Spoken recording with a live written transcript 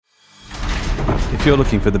If you're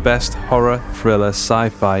looking for the best horror, thriller,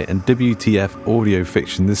 sci-fi and WTF audio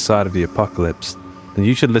fiction this side of the apocalypse, then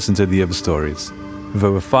you should listen to The Other Stories. With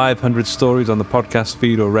over 500 stories on the podcast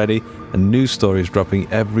feed already and new stories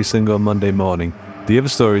dropping every single Monday morning, The Other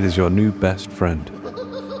Stories is your new best friend.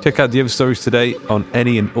 Check out The Other Stories today on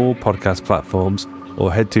any and all podcast platforms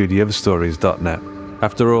or head to theotherstories.net.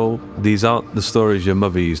 After all, these aren't the stories your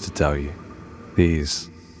mother used to tell you. These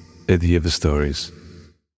are The Other Stories.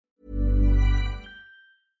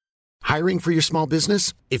 Hiring for your small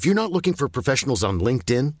business? If you're not looking for professionals on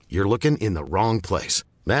LinkedIn, you're looking in the wrong place.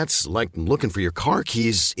 That's like looking for your car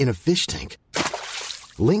keys in a fish tank.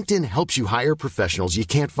 LinkedIn helps you hire professionals you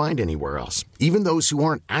can't find anywhere else, even those who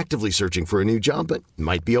aren't actively searching for a new job but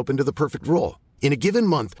might be open to the perfect role. In a given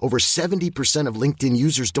month, over 70% of LinkedIn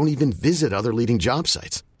users don't even visit other leading job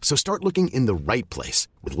sites. So start looking in the right place.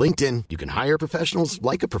 With LinkedIn, you can hire professionals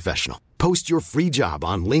like a professional. Post your free job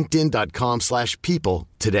on linkedin.com/people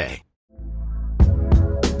today.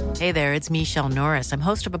 Hey there, it's Michelle Norris. I'm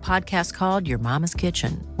host of a podcast called Your Mama's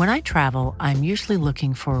Kitchen. When I travel, I'm usually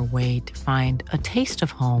looking for a way to find a taste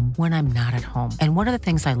of home when I'm not at home. And one of the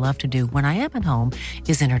things I love to do when I am at home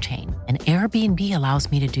is entertain. And Airbnb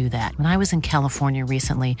allows me to do that. When I was in California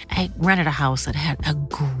recently, I rented a house that had a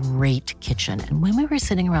great kitchen. And when we were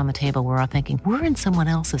sitting around the table, we're all thinking, we're in someone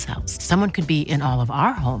else's house. Someone could be in all of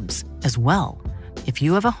our homes as well. If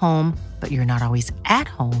you have a home, but you're not always at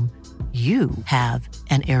home, you have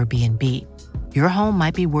an Airbnb. Your home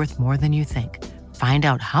might be worth more than you think. Find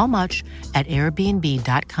out how much at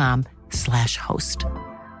airbnb.com/host.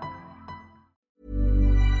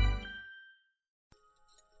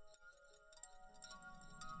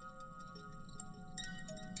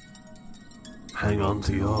 Hang on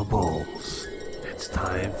to your balls. It's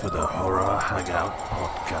time for the Horror Hangout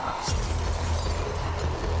Podcast.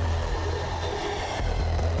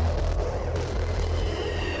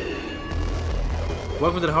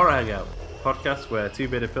 Welcome to the Horror Hangout podcast, where two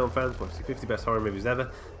bearded film fans watch the 50 best horror movies ever,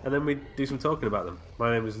 and then we do some talking about them.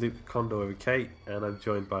 My name is Luke Condor with Kate, and I'm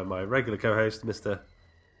joined by my regular co-host, Mr.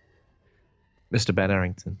 Ben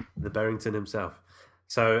Errington. The Barrington himself.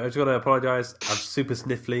 So I just got to apologise. I'm super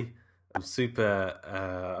sniffly. I'm super.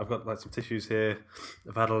 I've got like some tissues here.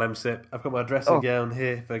 I've had a Lemsip. I've got my dressing gown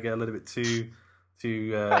here if I get a little bit too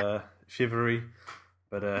shivery,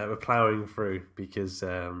 but we're ploughing through because.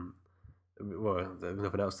 Well, there's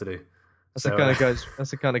nothing else to do. That's the kind of guys. That's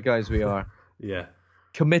the kind of guys we are. Yeah.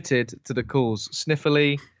 Committed to the calls,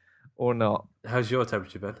 sniffly or not. How's your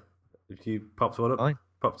temperature, Ben? Have you popped one up? Fine.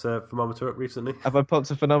 Popped a thermometer up recently? Have I popped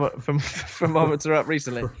a thermometer up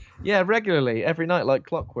recently? Yeah, regularly, every night, like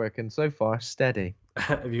clockwork, and so far steady.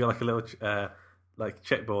 Have you got like a little like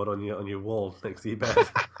checkboard on your wall next to your bed?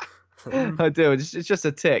 I do. It's just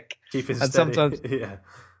a tick. Keep it and steady. sometimes, yeah.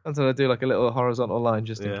 Sometimes I do like a little horizontal line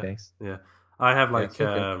just in case. Yeah, I have like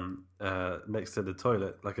okay. Next to the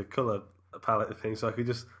toilet like a colour palette thing, so I could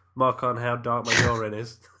just mark on how dark my urine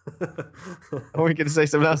is. Or we can say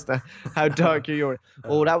something else now. How dark your urine?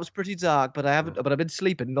 Oh, that was pretty dark, but I've been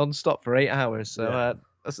sleeping non-stop for 8 hours, so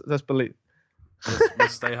let's believe.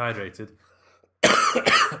 Let's stay hydrated.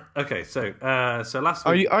 Okay, so last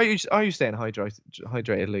week. Are you staying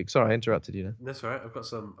hydrated, Luke? Sorry, I interrupted you. That's all right. I've got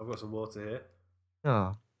some water here.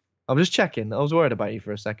 Oh, I'm just checking. I was worried about you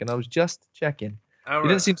for a second. I was just checking. You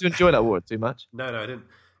didn't seem to enjoy that water too much. No, I didn't.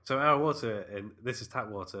 So our water, and this is tap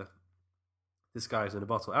water. This guy's in a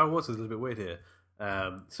bottle. Our water's a little bit weird here.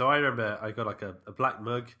 So I remember I got like a black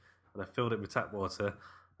mug and I filled it with tap water,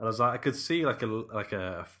 and I was like, I could see like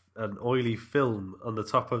an oily film on the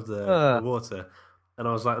top of the water, and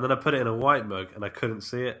I was like, and then I put it in a white mug and I couldn't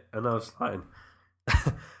see it, and I was fine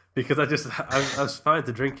because I was fine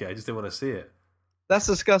to drink it. I just didn't want to see it. That's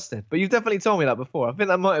disgusting. But you've definitely told me that before. I think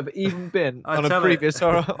that might have even been on a previous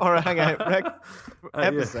horror hangout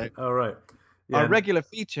episode. All right. Yeah. Our regular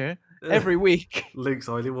feature every week. Luke's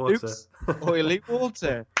oily water. Luke's oily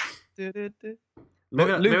water. Maybe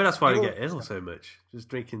that's why I get ill so much. Just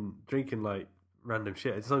drinking like random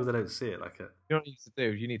shit. As long as I don't see it like it. You know what you need to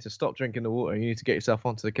do? You need to stop drinking the water. You need to get yourself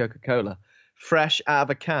onto the Coca-Cola. Fresh out of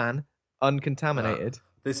a can, uncontaminated.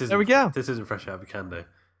 There we go. This isn't fresh out of a can though.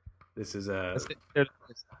 This is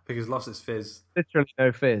because lost its fizz. Literally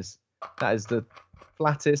no fizz. That is the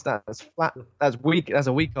flattest. That's flat. That's weak. That's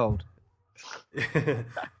a week old. It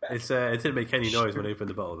didn't make any noise when I opened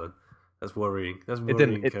the bottle. Then that's worrying. That's worrying. It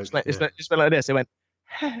didn't. It just went like this. It went.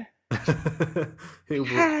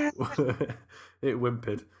 It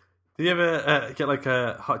whimpered. Do you ever get like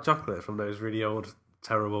a hot chocolate from those really old,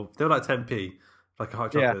 terrible? They were like 10p, like a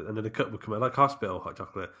hot chocolate, and then the cup would come out like hospital hot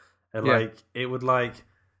chocolate, and like it would like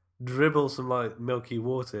dribble some like milky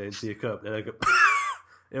water into your cup, and it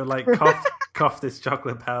would like cough this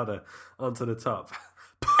chocolate powder onto the top,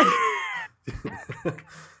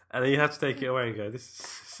 and then you have to take it away and go,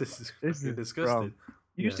 "This is disgusting." wrong.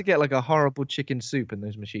 You used to get like a horrible chicken soup in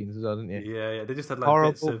those machines as well, didn't you? Yeah. They just had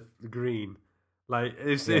like bits of green, like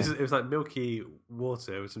it was like milky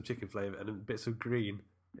water with some chicken flavour and then bits of green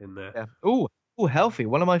in there. Yeah. Oh, healthy.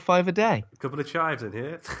 One of my 5 a day. A couple of chives in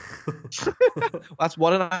here. That's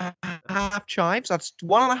 1.5 chives. That's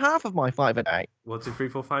 1.5 of my 5 a day. 1, 2, 3,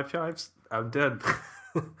 4, 5 chives. I'm done.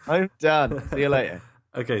 I'm done. See you later.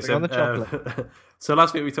 Okay, Bring on the chocolate. So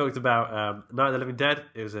last week we talked about Night of the Living Dead.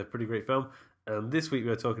 It was a pretty great film. And this week we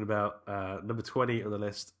were talking about number 20 on the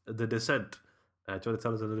list, The Descent. Do you want to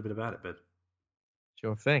tell us a little bit about it, Ben?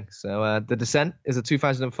 Sure thing. So, The Descent is a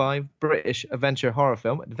 2005 British adventure horror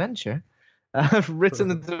film. Adventure?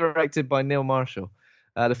 Written and directed by Neil Marshall.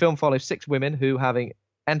 The film follows 6 women who, having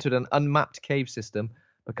entered an unmapped cave system,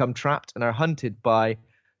 become trapped and are hunted by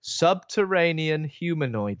subterranean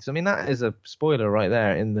humanoids. I mean, that is a spoiler right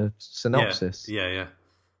there in the synopsis Yeah.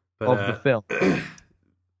 of the film.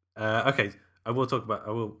 Okay, I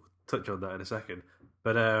will touch on that in a second.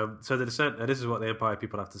 But so The Descent, this is what the Empire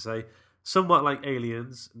people have to say. Somewhat like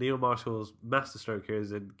Aliens, Neil Marshall's masterstroke here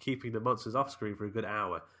is in keeping the monsters off screen for a good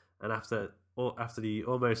hour. And after the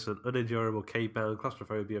almost unendurable cave-bound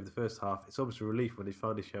claustrophobia of the first half, it's almost a relief when they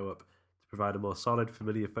finally show up to provide a more solid,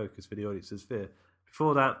 familiar focus for the audience's fear.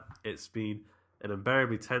 Before that, it's been an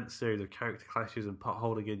unbearably tense series of character clashes and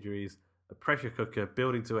pot-holding injuries, a pressure cooker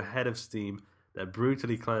building to a head of steam that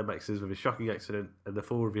brutally climaxes with a shocking accident and the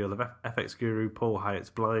full reveal of FX guru Paul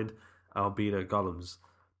Hyatt's blind albino golems.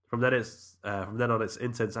 From then on, it's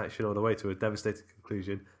intense action all the way to a devastating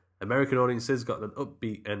conclusion. American audiences got an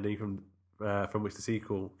upbeat ending from which the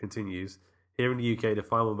sequel continues. Here in the UK, the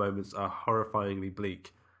final moments are horrifyingly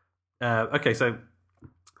bleak. Okay, so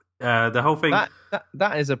the whole thing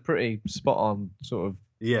that is a pretty spot on sort of.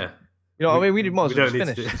 Yeah. You know what I mean? We might as well just don't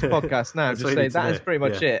need finish to- this podcast now. Just say that is pretty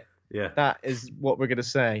much it. Yeah. That is what we're going to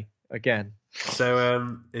say again.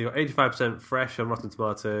 So you got 85% fresh on Rotten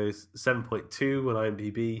Tomatoes, 7.2 on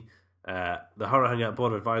IMDb. The Horror Hangout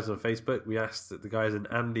Board of Advisors on Facebook, we asked the guys, and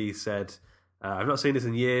Andy said, I've not seen this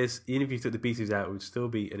in years. Even if you took the beaches out, it would still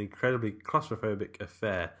be an incredibly claustrophobic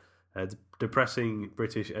affair. Depressing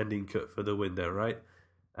British ending cut for the window, right?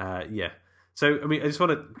 Yeah. So, I mean, I just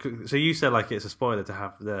want to... So you said like it's a spoiler to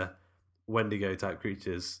have the Wendigo type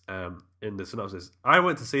creatures in the synopsis. I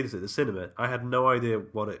went to see this at the cinema. I had no idea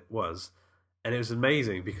what it was. And it was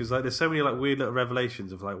amazing because like there's so many like weird little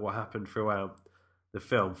revelations of like what happened throughout the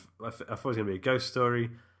film. I thought it was going to be a ghost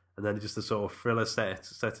story, and then just a sort of thriller set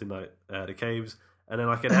in like the caves, and then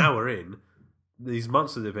like an hour in, these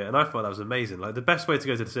monsters appear, and I thought that was amazing. Like the best way to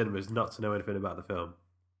go to the cinema is not to know anything about the film.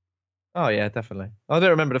 Oh yeah, definitely. I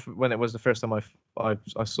don't remember when it was the first time I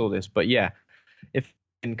saw this, but yeah, if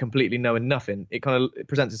in completely knowing nothing, it kind of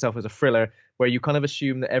presents itself as a thriller where you kind of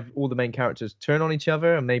assume that all the main characters turn on each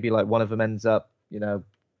other, and maybe like one of them ends up, you know,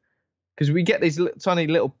 because we get these tiny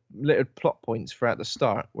little plot points throughout the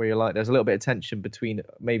start where you're like, there's a little bit of tension between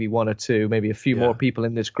maybe one or two, maybe a few more people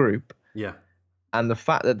in this group. Yeah. And the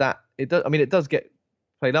fact that it does get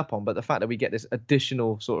played up on, but the fact that we get this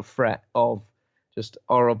additional sort of threat of just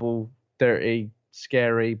horrible, dirty,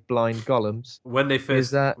 scary, blind golems. When they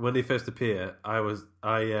first appear,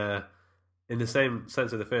 I in the same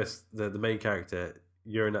sense of the main character,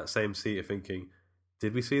 you're in that same seat of thinking,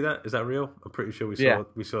 did we see that? Is that real? I'm pretty sure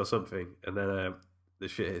we saw something, and then the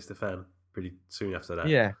shit hits the fan pretty soon after that.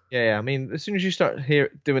 Yeah. I mean, as soon as you start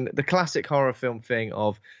doing the classic horror film thing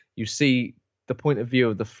of you see the point of view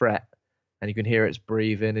of the threat, and you can hear its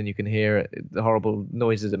breathing, and you can hear the horrible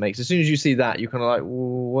noises it makes. As soon as you see that, you're kind of like,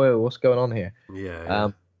 whoa, what's going on here? Yeah.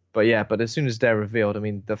 But as soon as they're revealed, I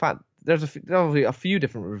mean, the fact there's a few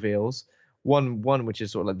different reveals. One which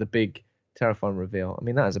is sort of like the big terrifying reveal. I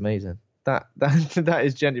mean, that is amazing. That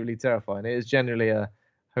is genuinely terrifying. It is genuinely a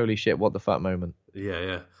holy shit, what the fuck moment.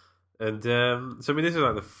 Yeah. And so I mean, this is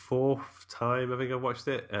like the 4th time I think I've watched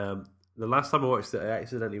it. The last time I watched it, I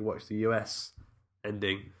accidentally watched the US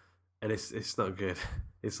ending, and it's not good.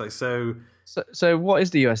 It's like so. So what is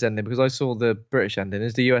the US ending? Because I saw the British ending.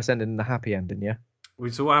 Is the US ending the happy ending? Yeah.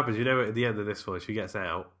 So what happens? You know, at the end of this one, she gets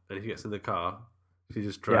out, and she gets in the car. She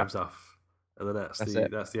just drives off, and then that's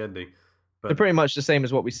the ending. But they're pretty much the same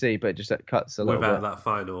as what we see, but just it cuts a little bit. Without that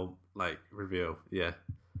final like reveal, yeah.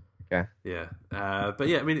 Okay. Yeah, but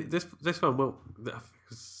yeah, I mean, this one, well,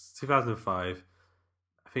 2005.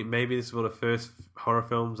 I think maybe this is one of the first horror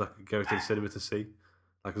films I could go to the cinema to see.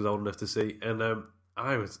 Like I was old enough to see, and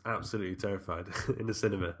I was absolutely terrified in the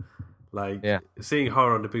cinema. Like Yeah. seeing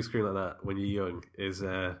horror on the big screen like that when you're young is,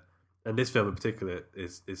 and this film in particular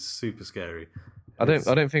is super scary. I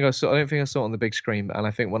don't think I saw it on the big screen, and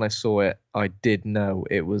I think when I saw it, I did know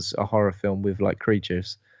it was a horror film with like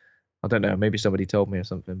creatures. I don't know, maybe somebody told me or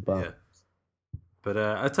something, but Yeah. But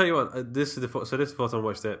I tell you what, this is the fourth time I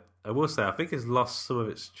watched it. I will say I think it's lost some of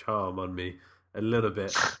its charm on me a little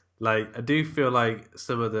bit. Like I do feel like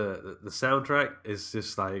some of the soundtrack is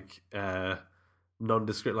just like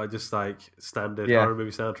nondescript, like just like standard horror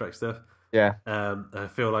movie soundtrack stuff. yeah, I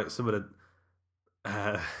feel like some of the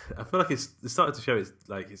I feel like it's starting to show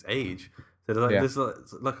its age. So there's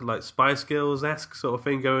like Spice Girls esque sort of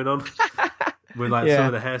thing going on. With like some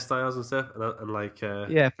of the hairstyles and stuff, and like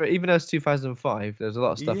for even though it's 2005, there's a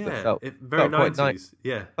lot of stuff that felt very 90s.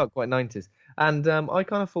 Felt quite 90s. And I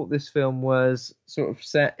kind of thought this film was sort of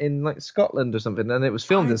set in like Scotland or something, and it was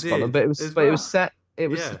filmed in Scotland, but it was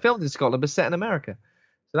filmed in Scotland but set in America.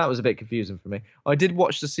 So that was a bit confusing for me. I did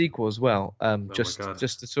watch the sequel as well, just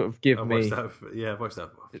to sort of give me I watched that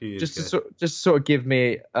a few years ago. just to sort of give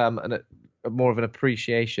me a more of an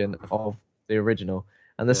appreciation of the original.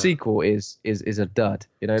 And the sequel is a dud.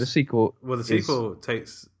 You know, the sequel. Well, the sequel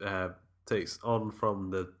takes on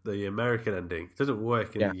from the American ending. It doesn't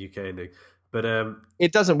work in the UK ending, but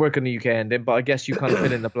it doesn't work in the UK ending. But I guess you kind of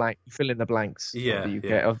fill in the blanks. Of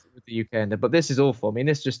the UK ending. But this is awful. I mean,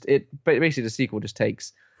 But basically, the sequel just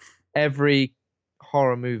takes every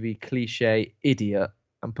horror movie cliche idiot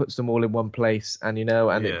and puts them all in one place, and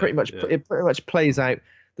it pretty much plays out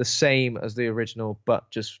the same as the original,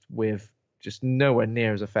 but just nowhere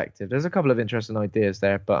near as effective. There's a couple of interesting ideas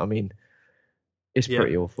there, but I mean, it's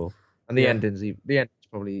pretty awful. And the ending's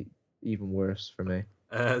probably even worse for me.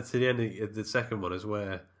 To the ending, the second one is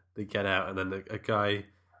where they get out, and then a guy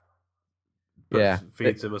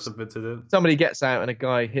feeds them or something to them. Somebody gets out, and a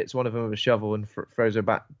guy hits one of them with a shovel and throws her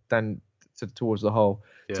back down towards the hole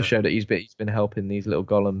to show that he's been helping these little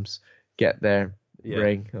golems get their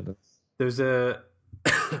ring. There's a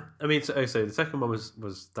I mean, so the second one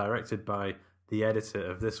was directed by the editor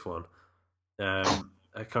of this one. I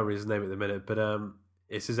can't remember his name at the minute, but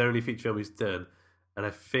it's his only feature film he's done, and I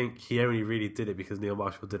think he only really did it because Neil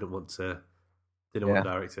Marshall didn't want to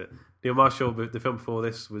direct it. Neil Marshall, the film before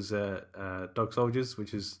this was Dog Soldiers,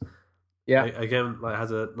 which is again like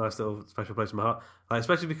has a nice little special place in my heart, like,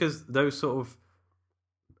 especially because those sort of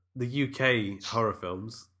the UK horror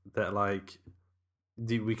films that like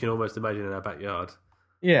we can almost imagine in our backyard.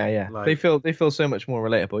 Yeah. Like, they feel so much more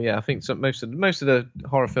relatable. Yeah, I think most of the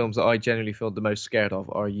horror films that I generally feel the most scared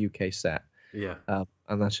of are UK set. Yeah.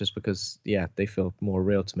 And that's just because they feel more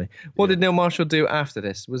real to me. What did Neil Marshall do after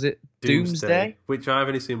this? Was it Doomsday? Which I've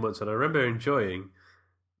only seen once, and I remember enjoying,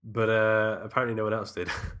 but apparently no one else did.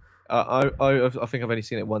 I think I've only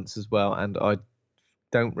seen it once as well, and I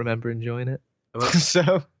don't remember enjoying it. Well,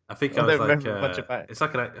 so I think I was like, it's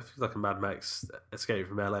like a Mad Max Escape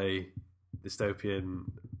from LA dystopian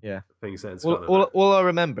thing set in Scotland. All I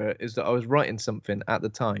remember is that I was writing something at the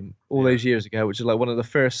time, all those years ago, which is like one of the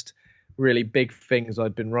first really big things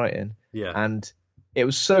I'd been writing. Yeah. And it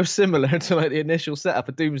was so similar to like the initial setup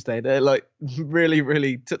of Doomsday that it like really,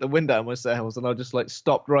 really took the wind out of my sails, and I just like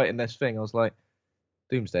stopped writing this thing. I was like,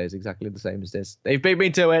 Doomsday is exactly the same as this. They've beat me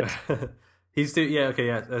to it. He's doing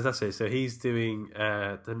that's it. So he's doing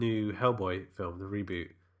the new Hellboy film, the reboot.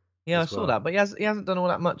 Yeah, I saw that, but he hasn't done all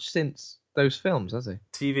that much since those films, has he?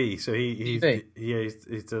 TV. So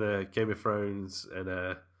he's done a Game of Thrones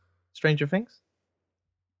and Stranger Things.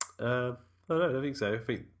 I don't think so. I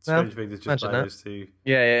think Stranger Things is just by those two.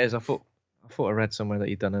 Yeah, it is. I thought I read somewhere that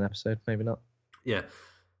you'd done an episode. Maybe not. Yeah.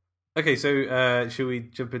 Okay, so should we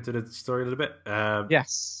jump into the story a little bit?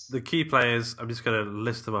 Yes. The key players, I'm just going to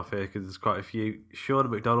list them off here because there's quite a few. Shauna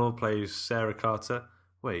McDonald plays Sarah Carter.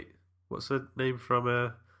 Wait, what's her name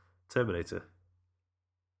from Terminator?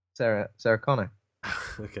 Sarah Connor.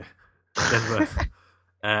 Okay.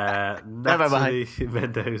 Natalie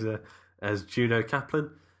Mendoza as Juno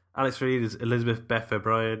Kaplan. Alex Reid as Elizabeth Beth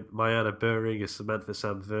O'Brien. Mariana Buring as Samantha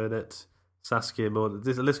Sam Vernet. Saskia Moore.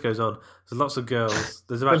 The list goes on. There's lots of girls.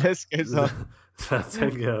 There's about, the list goes on. There's about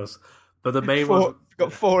 10 girls. But the main one...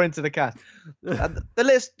 Got 4 into the cast. The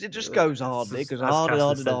list, it just goes on. It goes on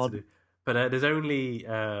and on. But there's only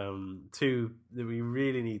 2 that we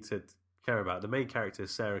really need to care about. The main character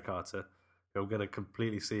is Sarah Carter, who I'm going to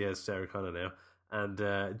completely see as Sarah Connor now,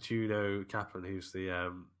 and Juno Kaplan, who's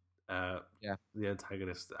the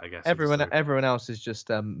antagonist, I guess. Everyone else is just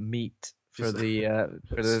meat for the.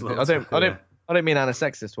 I I don't mean in a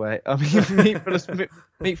sexist way. I mean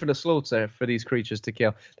meat for the slaughter for these creatures to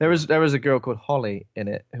kill. There was a girl called Holly in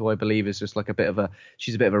it who I believe is just like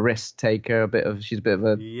she's a bit of a risk taker, she's a bit of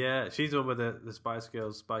a Yeah, she's the one with the Spice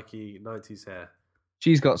Girls spiky 90s hair.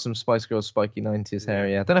 She's got some Spice Girls spiky 90s hair.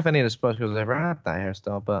 Yeah, I don't know if any of the Spice Girls ever had that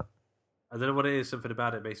hairstyle, but I don't know what it is. Something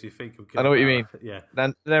about it makes me think of. I know what you mean. Yeah.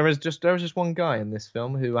 Then there was just one guy in this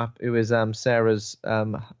film who is Sarah's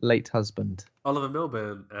late husband. Oliver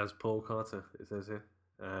Milburn as Paul Carter. It says here.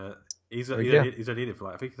 He's only in it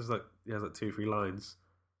for I think he has 2-3 lines,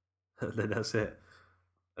 and then that's it.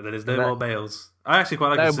 And then there's no more males. I actually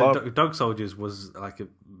quite like it. Dog Soldiers was like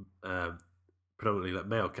a predominantly like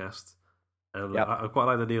male cast, and I quite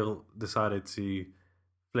like that Neil decided to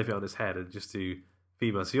flip it on his head and just do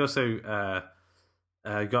female. So he also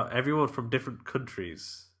got everyone from different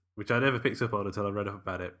countries, which I never picked up on until I read up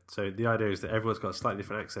about it. So the idea is that everyone's got a slightly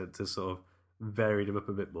different accent to sort of vary them up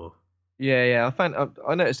a bit more. Yeah.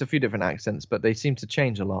 I noticed a few different accents, but they seem to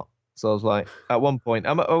change a lot. So I was like, at one point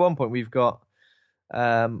we've got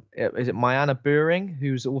is it Mayanna Buring,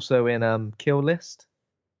 who's also in Kill List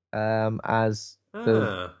as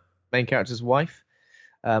the main character's wife.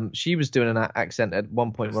 She was doing an accent at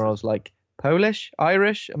one point where I was like, Polish,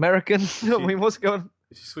 Irish, American. I mean, what's going?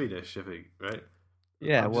 She's Swedish, I think, right?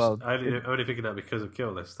 Yeah, I'm only thinking that because of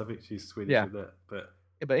Kill List. I think she's Swedish in that,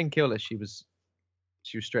 but in Kill List she was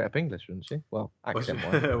straight up English, wasn't she? Well,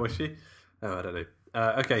 accent-wise. Was she? Oh, I don't know.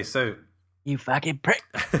 Okay, so you fucking prick.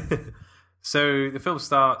 So the film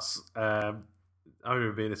starts. I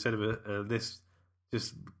remember being in the cinema, and this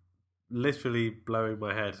just literally blowing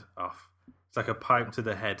my head off. It's like a pipe to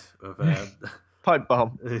the head of pipe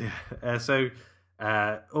bomb. So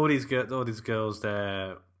all these girls,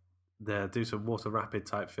 they do some water rapid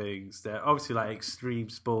type things. They're obviously like extreme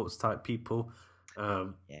sports type people.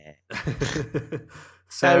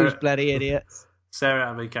 Those bloody idiots. Sarah,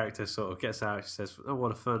 our main character, sort of gets out. She says, "Oh,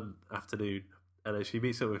 what a fun afternoon!" And then she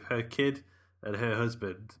meets up with her kid and her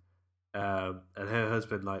husband. And her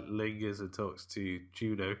husband like lingers and talks to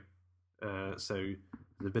Juno. So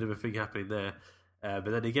there's a bit of a thing happening there.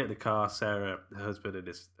 But then they get in the car. Sarah, her husband,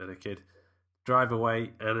 and her kid drive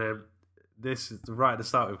away. And this is right at the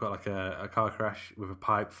start. We've got like a car crash with a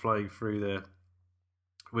pipe flying through the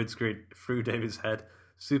windscreen through David's head.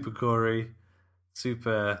 Super gory,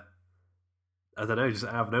 super. I don't know, just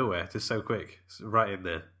out of nowhere, just so quick, right in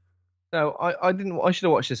there. No, I didn't. I should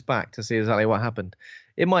have watched this back to see exactly what happened.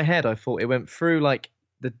 In my head, I thought it went through like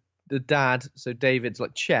the dad, so David's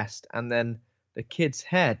like chest, and then the kid's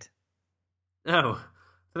head. Oh,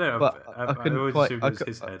 I don't know. But I couldn't quite. It was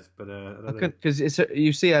his head, but I couldn't because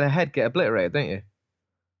you see a head get obliterated, don't you?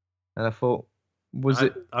 And I thought,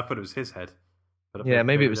 I thought it was his head. But yeah,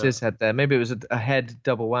 maybe it was his head there. Maybe it was a head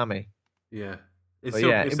double whammy. Yeah, it's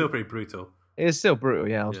still pretty brutal. It is still brutal.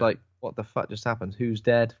 Yeah, I was like, what the fuck just happened? Who's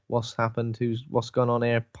dead? What's happened? What's gone on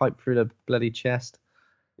here? Pipe through the bloody chest.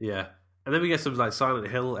 Yeah, and then we get some like Silent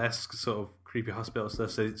Hill-esque sort of creepy hospital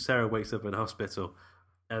stuff. So Sarah wakes up in a hospital,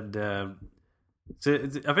 and so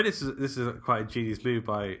I think this is quite a genius move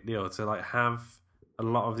by Neil to like have a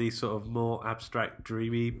lot of these sort of more abstract,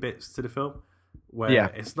 dreamy bits to the film,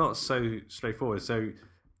 where it's not so straightforward. So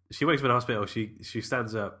she wakes up in a hospital. She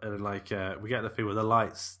stands up, and like we get the thing with the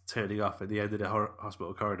lights turning off at the end of the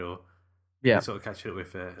hospital corridor. Yeah, sort of catching up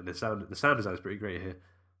with her, and the sound design is pretty great here.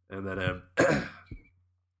 And then and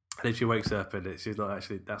then she wakes up, and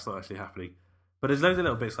that's not actually happening. But there's loads of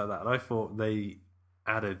little bits like that, and I thought they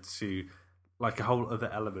added to like a whole other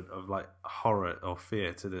element of like horror or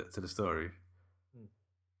fear to the story.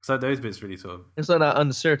 So those bits really sort of, it's like that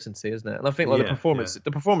uncertainty, isn't it? And I think like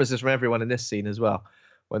the performances from everyone in this scene as well,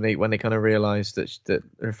 when they kind of realise that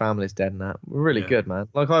her family's dead and that, were really good, man.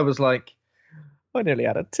 Like I was like, I nearly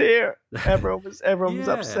had a tear. Everyone was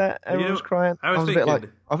upset. Everyone was crying. I was a bit like,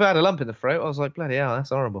 I've had a lump in the throat. I was like, bloody hell, that's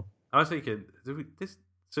horrible. I was thinking,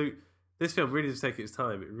 this film really does take its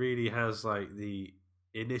time. It really has like the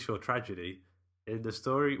initial tragedy in the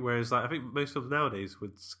story, whereas like I think most films nowadays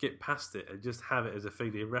would skip past it and just have it as a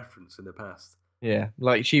thing they reference in the past. Yeah,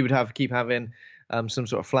 like she would keep having some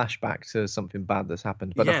sort of flashback to something bad that's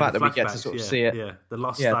happened. But the fact that we get to sort of see it, the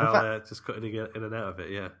lost style, just cutting in and out of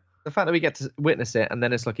it, the fact that we get to witness it, and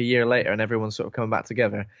then it's like a year later, and everyone's sort of coming back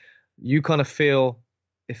together, you kind of feel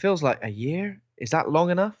it feels like a year. Is that long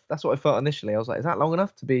enough? That's what I felt initially. I was like, is that long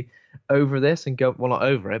enough to be over this and go? Well, not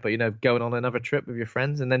over it, but going on another trip with your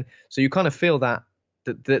friends, and then so you kind of feel that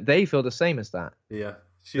they feel the same as that. Yeah,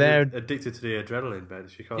 they're addicted to the adrenaline, Ben.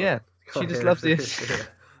 She can't. Yeah, she just loves the.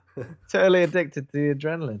 Totally addicted to the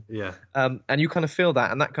adrenaline. Yeah. And you kind of feel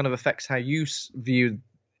that, and that kind of affects how you view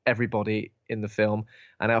everybody in the film,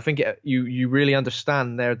 and I think you really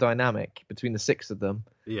understand their dynamic between the 6 of them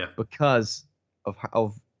Yeah. because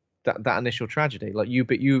of that initial tragedy. Like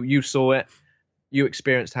you saw it, you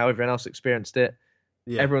experienced how everyone else experienced it.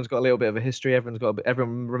 Yeah. Everyone's got a little bit of a history.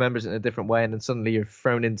 Everyone remembers it in a different way, and then suddenly you're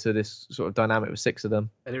thrown into this sort of dynamic with 6 of them.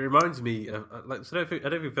 And it reminds me of so I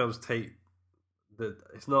don't think films take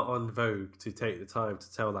it's not on vogue to take the time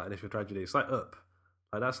to tell that initial tragedy. It's like Up.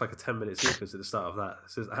 Like that's like a 10-minute sequence at the start of that.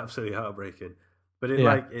 It's just absolutely heartbreaking. But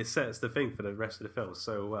it sets the thing for the rest of the film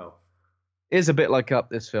so well. It is a bit like Up,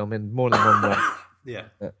 this film, in more than one way. Yeah.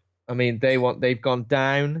 I mean, they've gone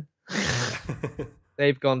down.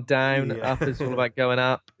 They've gone down. Yeah. Up is all about going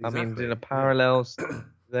up. Exactly. I mean, the parallels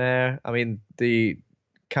there. I mean, the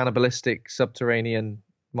cannibalistic subterranean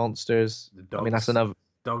monsters. The dogs. I mean, that's another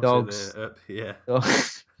Dogs. In Up. Yeah.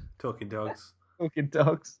 dogs. Talking dogs. Talking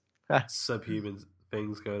dogs. Subhuman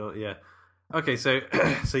things going on. Yeah. Okay, so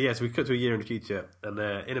we cut to a year in the future, and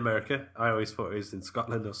in America. I always thought it was in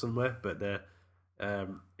Scotland or somewhere, but they're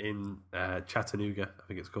in Chattanooga, I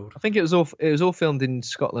think it's called. I think it was all filmed in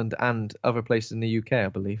Scotland and other places in the UK, I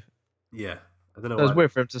believe. Yeah, I don't know. So it's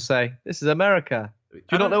weird for him to say, "This is America." Do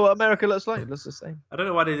you not know what America looks like? It looks the same. I don't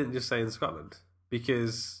know why they didn't just say in Scotland,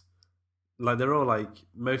 because like they're all like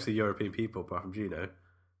mostly European people apart from Juno.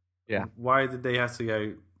 Yeah. Why did they have to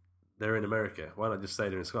go? They're in America. Why not just say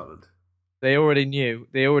they're in Scotland? They already knew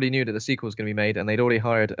that the sequel was going to be made, and they'd already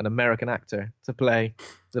hired an American actor to play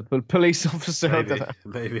the police officer.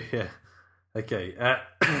 Maybe, yeah. Okay,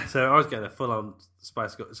 so I was getting a full-on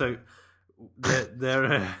Spice Girls. So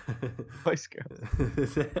they're Spice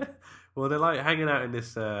Girls. well, they're like hanging out in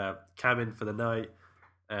this cabin for the night.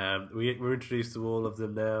 We're introduced to all of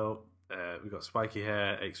them now. We've got spiky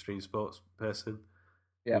hair, extreme sports person.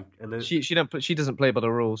 Yeah, and then, she doesn't play by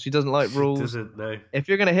the rules. She doesn't like rules. Doesn't know. If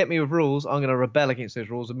you're gonna hit me with rules, I'm gonna rebel against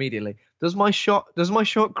those rules immediately. Does my short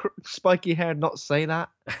spiky hair not say that?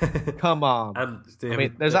 Come on. And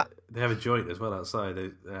they have a joint as well outside.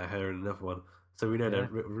 Her and another one. So we know they're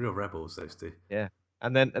real rebels. Those two. Yeah.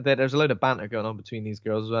 And then there's a load of banter going on between these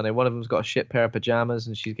girls as well. One of them's got a shit pair of pajamas,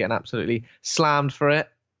 and she's getting absolutely slammed for it.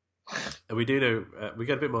 And we do know we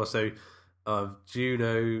get a bit more. So.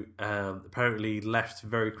 Juno apparently left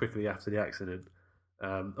very quickly after the accident.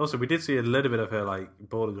 Also, we did see a little bit of her like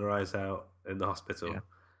bawling her eyes out in the hospital.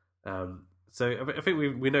 Yeah. So I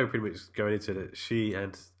think we know pretty much going into it that she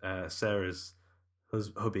and Sarah's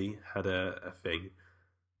hubby had a thing.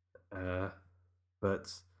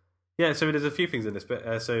 But yeah, so there's a few things in this bit.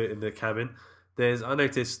 So in the cabin, I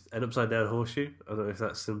noticed an upside down horseshoe. I don't know if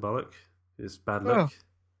that's symbolic. It's bad luck.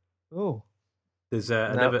 Oh. There's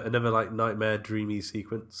another like nightmare dreamy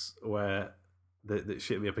sequence where that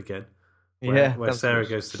shit me up again. Where Sarah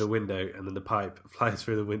goes to the window and then the pipe flies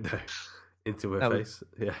through the window into her face.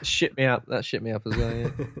 Yeah, shit me up. That shit me up as well.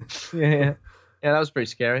 Yeah, yeah. That was pretty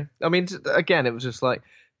scary. I mean, again, it was just like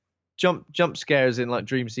jump scares in like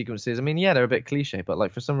dream sequences. I mean, yeah, they're a bit cliche, but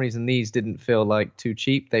like for some reason these didn't feel like too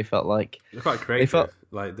cheap. They felt like they're quite creative.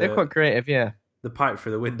 They're quite creative. Yeah, the pipe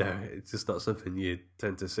through the window. It's just not something you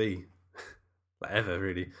tend to see. Ever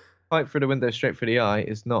really. Pipe through the window straight through the eye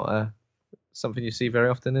is not something you see very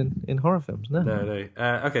often in horror films. No.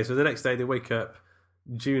 Okay, so the next day they wake up.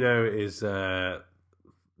 Juno is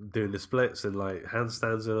doing the splits and like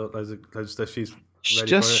handstands and loads of stuff. She's ready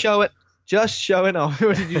just showing off.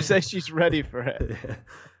 What did you say? She's ready for it. Yeah.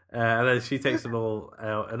 And then she takes them all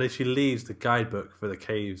out, and then she leaves the guidebook for the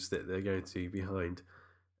caves that they're going to behind.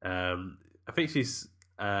 I think she's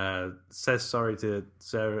says sorry to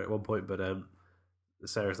Sarah at one point, but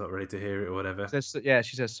Sarah's not ready to hear it or whatever.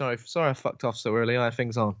 She says, sorry I fucked off so early. I have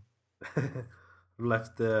things on.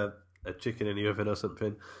 Left a chicken in the oven or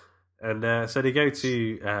something. And so they go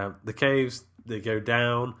to the caves, they go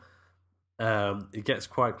down. It gets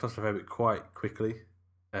quite claustrophobic quite quickly.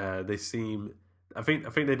 They seem... I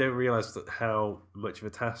think they don't realise how much of a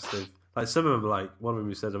task they've... Like some of them, like one of them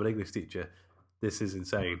who says, I'm an English teacher, this is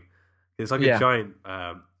insane. It's like a giant...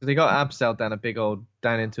 they got Absel down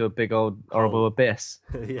into a big old horrible abyss.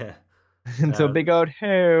 Yeah. Into a big old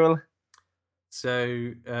hole.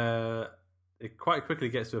 So it quite quickly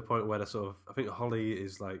gets to a point where I think Holly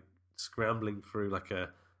is like scrambling through like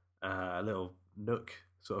a little nook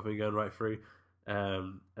sort of thing going right through.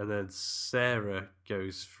 And then Sarah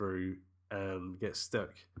goes through and gets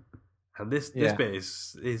stuck. And this bit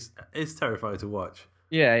is terrifying to watch.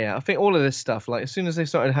 Yeah. I think all of this stuff, like as soon as they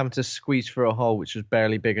started having to squeeze through a hole which was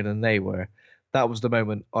barely bigger than they were, that was the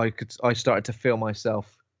moment I started to feel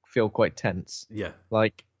myself feel quite tense. Yeah.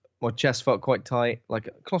 Like my chest felt quite tight. Like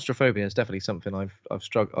claustrophobia is definitely something I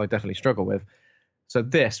definitely struggle with. So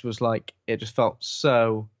this was like, it just felt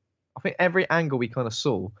so I think every angle we kind of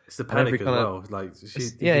saw. It's the and every panic as kind well. Like it's the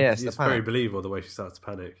it's very panic. believable the way she starts to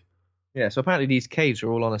panic. Yeah, so apparently these caves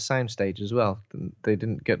are all on a soundstage as well. They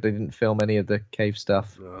didn't film any of the cave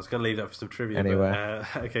stuff. No, I was going to leave that for some trivia. Anyway.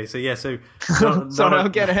 But, okay, so yeah, so Sorry,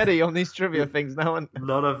 I'm getting ahead of you on these trivia things now.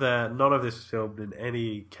 none of this was filmed in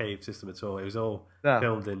any cave system at all. It was all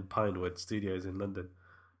filmed in Pinewood Studios in London.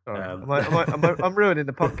 Sorry. I'm ruining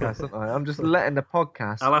the podcast, aren't I? I'm just letting the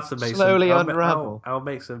podcast I'll have to make slowly unravel. I'll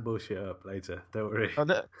make some bullshit up later. Don't worry.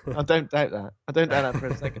 I don't doubt that. I don't doubt that for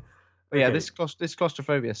a second. But yeah, Okay. this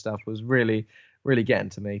claustrophobia stuff was really, really getting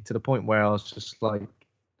to me, to the point where I was just like,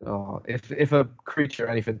 oh, if a creature or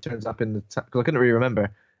anything turns up in the because I couldn't really remember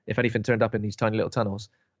if anything turned up in these tiny little tunnels.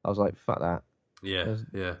 I was like, fuck that. Yeah,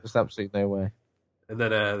 yeah. There's absolutely no way. And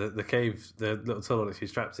then the cave, the little tunnel that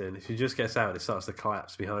she's trapped in, she just gets out, it starts to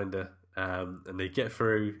collapse behind her. And they get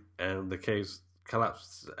through, and the cave's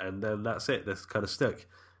collapsed, and then that's it. They're kind of stuck.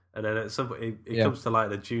 And then at some point, it comes to light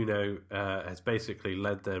that Juno has basically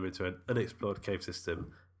led them into an unexplored cave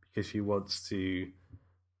system because she wants to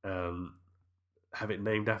have it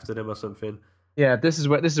named after them or something. Yeah, this is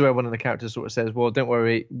where one of the characters sort of says, "Well, don't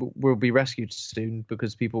worry, we'll be rescued soon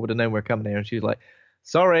because people would have known we're coming here." And she's like,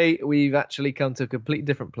 "Sorry, we've actually come to a completely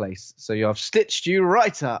different place. So I've stitched you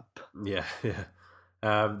right up." Yeah,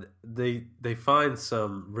 yeah. They find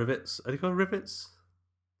some rivets. Are they called rivets?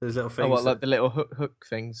 There's little things. Oh, what, like the little hook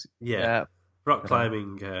things? Yeah. Rock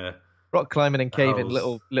climbing. Rock climbing and caving,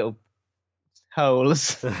 holes. little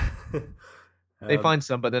holes. They find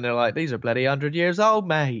some, but then they're like, "These are bloody 100 years old,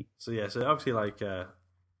 mate." So yeah, so obviously like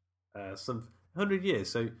some 100 years.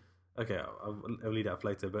 So okay, I'll lead that for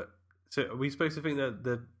later. But so are we supposed to think that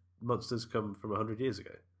the monsters come from 100 years ago?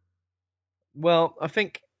 Well, I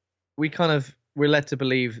think we're led to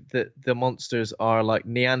believe that the monsters are like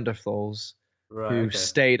Neanderthals Right. who Okay.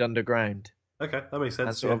 stayed underground Okay, that makes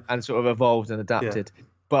sense. and sort of evolved and adapted.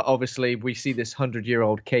 But obviously, we see this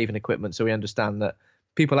 100-year-old caving equipment, so we understand that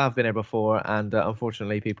people have been here before, and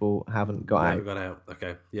unfortunately, people haven't got out. Never got out.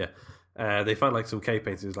 Okay, yeah. They find like some cave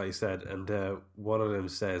paintings, like you said, and one of them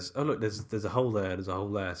says, "Oh look, there's a hole there. There's a hole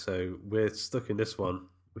there. So we're stuck in this one.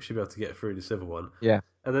 We should be able to get through this other one." Yeah.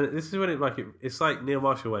 And then this is when it's like Neil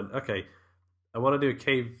Marshall went, "Okay, I want to do a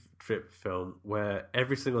cave trip film where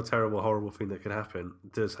every single terrible, horrible thing that can happen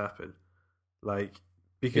does happen." Like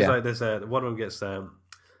because like there's one of them gets so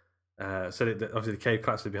obviously the cave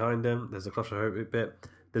collapses behind them. There's a claustrophobic bit.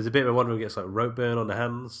 There's a bit where one of them gets like rope burn on the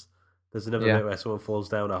hands. There's another bit where someone falls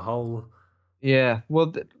down a hole. Yeah,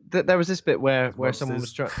 well, there was this bit where someone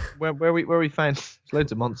was Monsters. where we found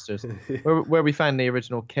loads of monsters. where we found the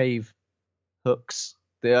original cave hooks,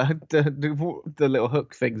 the little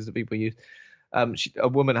hook things that people use. A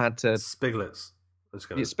woman had to Spiglets.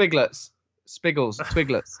 Twiglets.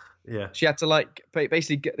 Yeah. She had to like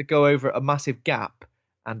basically go over a massive gap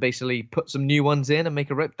and basically put some new ones in and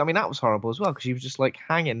make a rope. I mean, that was horrible as well because she was just like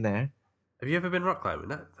hanging there. Have you ever been rock climbing?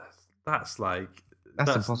 That's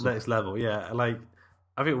impossible. next level. Yeah, like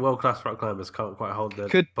I think world class rock climbers can't quite hold their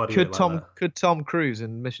body weight Could like Tom that. could Tom Cruise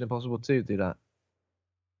in Mission Impossible 2 do that?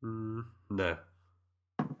 No.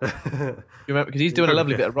 You remember because he's doing a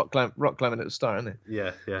lovely bit of rock climbing at the start, isn't he?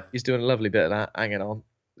 Yeah. He's doing a lovely bit of that, hanging on.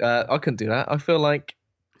 I couldn't do that. I feel like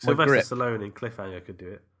my Sylvester grip. Stallone in Cliffhanger could do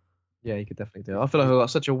it. Yeah, you could definitely do it. I feel like I've got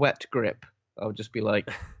such a wet grip. I would just be like,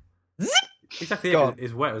 Exactly, Go on.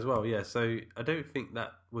 it's wet as well. Yeah, so I don't think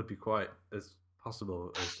that would be quite as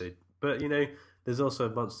possible as they. But there's also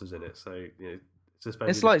monsters in it, so it's just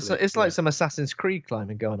it's like some Assassin's Creed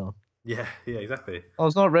climbing going on. yeah, exactly. I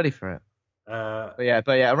was not ready for it. Uh, But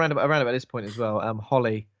yeah, around about this point as well,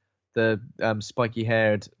 Holly, the spiky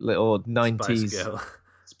haired little 90s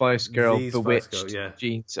Spice Girl, The Spice bewitched Girl, yeah.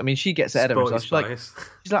 jeans. I mean, she gets ahead of herself. Sporty She's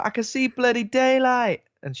Spice. like, I can see bloody daylight,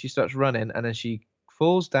 and she starts running, and then she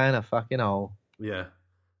falls down a fucking hole, Yeah,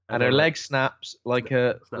 and her then, leg snaps like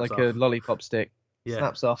a snaps a off. lollipop stick. Yeah.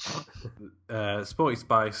 Snaps off. Sporty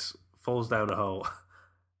Spice falls down a hole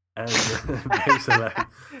and breaks her leg.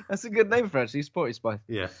 That's a good name for her. She's Sporty Spice.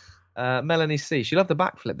 Yeah, Melanie C. She loved the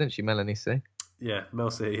backflip, didn't she, Melanie C? yeah, Mel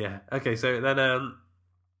C. Yeah. Okay, so then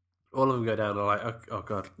all of them go down. They're like, oh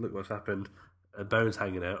god, look what's happened. A bone's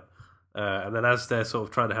hanging out. And then as they're sort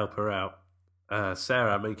of trying to help her out,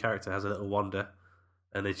 Sarah, our main character, has a little wander,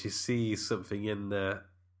 and then she sees something in the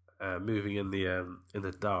moving in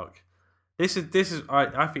the dark. This is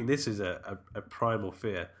I think this is a primal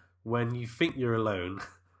fear when you think you're alone,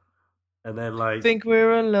 and then like Think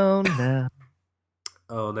we're alone now.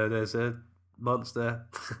 oh no, there's a monster.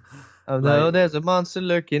 Oh no, Like- there's a monster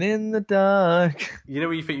lurking in the dark. You know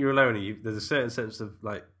when you think you're alone, and there's a certain sense of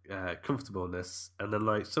like comfortableness, and then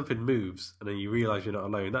like something moves, and then you realize you're not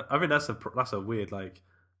alone. I think that's a weird like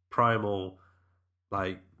primal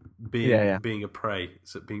like being a prey,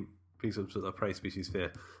 so being some sort of prey species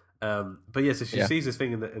fear. But yeah, so she sees this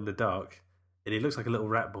thing in the dark, and he looks like a little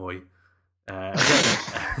rat boy.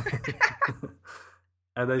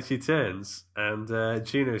 And then she turns, and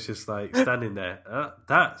Juno's just like standing there.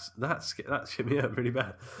 That shit me up really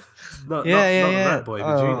bad. Not the rat boy,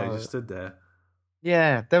 but Juno just stood there.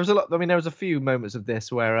 Yeah, there was a lot. I mean, there was a few moments of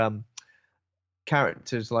this where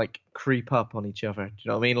characters like creep up on each other. Do you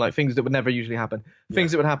know what I mean? Like things that would never usually happen.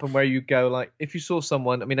 Things that would happen where you go like, if you saw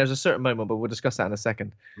someone. I mean, there's a certain moment, but we'll discuss that in a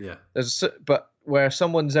second. Yeah. But where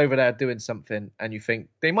someone's over there doing something, and you think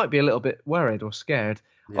they might be a little bit worried or scared.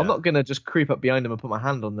 Yeah. I'm not gonna just creep up behind them and put my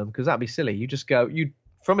hand on them because that'd be silly. You just go,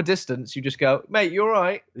 from a distance, you just go, mate, you all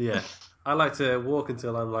right? Yeah. I like to walk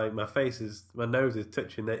until I'm like my nose is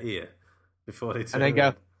touching their ear before they turn. And then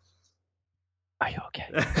go, are you okay?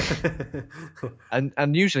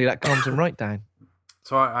 and usually that calms them right down.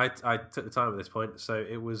 So I took the time at this point. So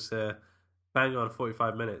it was bang on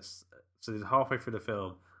 45 minutes. So it's halfway through the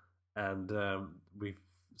film, and we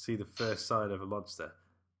see the first sign of a monster.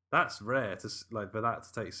 That's rare for that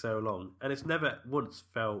to take so long, and it's never once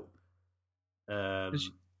felt like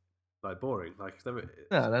boring. Like it's never.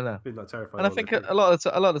 No. Been like terrifying. And I think a lot of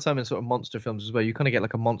the time in sort of monster films as well, you kind of get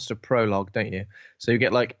like a monster prologue, don't you? So you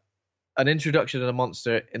get like an introduction to the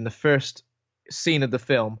monster in the first scene of the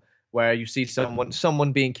film, where you see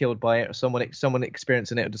someone being killed by it, or someone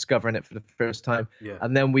experiencing it or discovering it for the first time,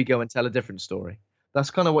 and then we go and tell a different story.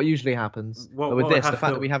 That's kind of what usually happens. But with this, the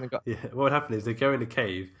fact that we haven't got... Yeah, what would happen is they go in the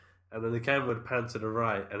cave, and then the camera would pan to the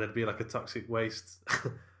right, and there'd be like a toxic waste,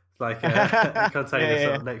 like a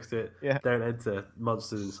container next to it. Yeah. Don't enter,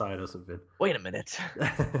 monsters inside or something. Wait a minute.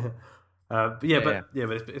 But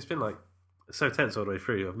it's been like so tense all the way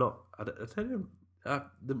through. The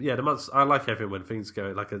months. I like everything when things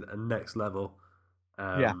go like a next level.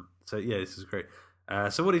 So yeah, this is great.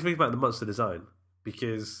 So what do you think about the monster design?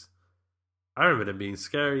 Because I remember them being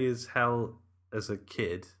scary as hell as a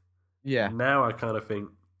kid. Yeah. Now I kind of think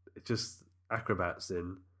it's just acrobats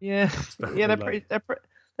in. Yeah. Yeah, they're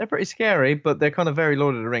pretty scary, but they're kind of very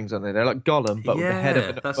Lord of the Rings, aren't they? They're like Gollum, but with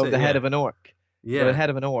the head of an orc. Yeah. With the head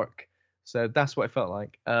of an orc. So that's what it felt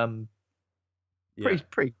like.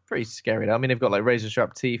 Pretty scary. I mean, they've got like razor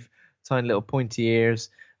sharp teeth, tiny little pointy ears.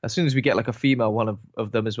 As soon as we get like a female one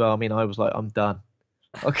of them as well, I mean, I was like, I'm done.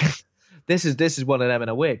 Okay, this is one of them in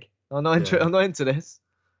a wig. I'm not into this.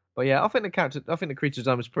 But yeah, I think the creature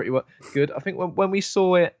design was pretty good. I think when we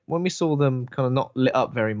saw them kind of not lit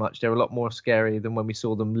up very much, they were a lot more scary than when we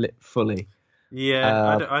saw them lit fully.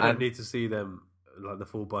 Yeah, I don't need to see them like the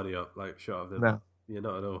full body up, like shot of them. No, yeah,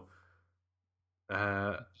 not at all.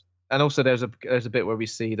 And also, there's a bit where we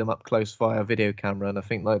see them up close via video camera, and I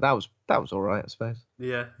think like that was all right, I suppose.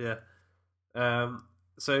 Yeah.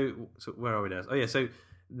 So where are we now? Oh yeah, so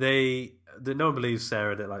no one believes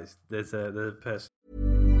Sarah that like there's the person.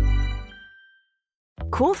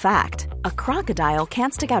 Cool fact: a crocodile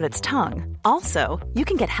can't stick out its tongue. Also, you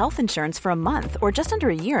can get health insurance for a month or just under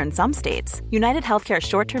a year in some states. United Healthcare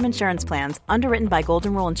short-term insurance plans, underwritten by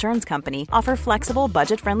Golden Rule Insurance Company, offer flexible,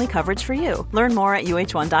 budget-friendly coverage for you. Learn more at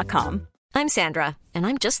uh1.com. I'm Sandra, and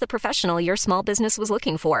I'm just the professional your small business was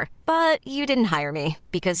looking for. But you didn't hire me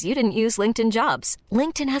because you didn't use LinkedIn Jobs.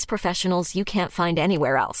 LinkedIn has professionals you can't find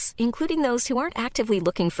anywhere else, including those who aren't actively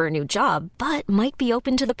looking for a new job, but might be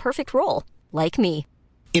open to the perfect role, like me.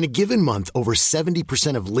 In a given month, over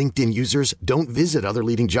 70% of LinkedIn users don't visit other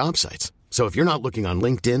leading job sites. So if you're not looking on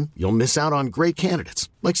LinkedIn, you'll miss out on great candidates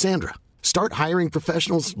like Sandra. Start hiring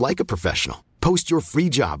professionals like a professional. Post your free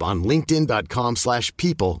job on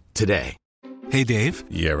linkedin.com/people today. Hey, Dave.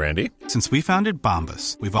 Yeah, Randy. Since we founded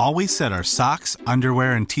Bombas, we've always said our socks,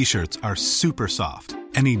 underwear, and T-shirts are super soft.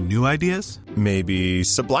 Any new ideas? Maybe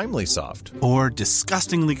sublimely soft. Or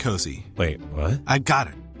disgustingly cozy. Wait, what? I got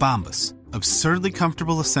it. Bombas. Absurdly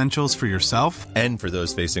comfortable essentials for yourself and for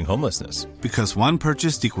those facing homelessness. Because one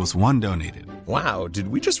purchased equals one donated. Wow, did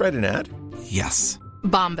we just write an ad? Yes.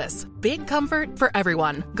 Bombas. Big comfort for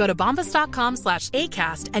everyone. Go to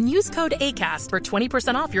bombas.com/ACAST and use code ACAST for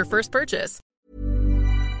 20% off your first purchase.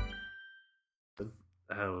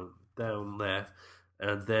 Down there,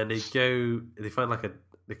 and then they find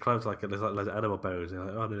they climb to there's like loads of animal bones. They're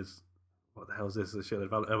like, oh, what the hell is this? This shit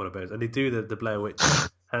of animal bones, and they do the Blair Witch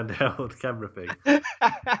handheld camera thing.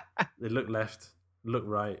 They look left, look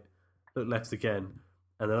right, look left again,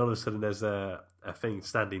 and then all of a sudden there's a thing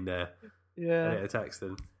standing there. Yeah, and it attacks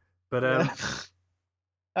them. But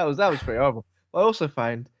that was pretty horrible. I also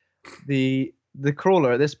found the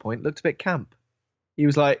crawler at this point looked a bit camp. He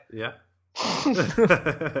was like, Yeah. he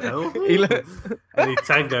And he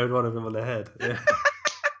tangoed one of them on the head. Yeah.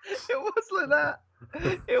 It was like that.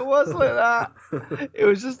 It was like that. It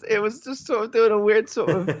was just sort of doing a weird sort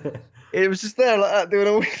of. It was just there like that,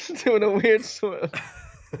 doing a weird sort of.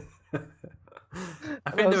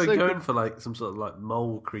 I think they were going for like some sort of like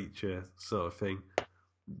mole creature sort of thing,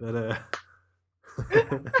 but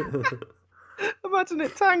Imagine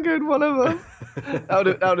it tangoed one of them. That would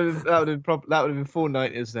have been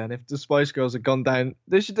 490s then. If the Spice Girls had gone down,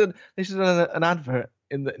 they should have done an advert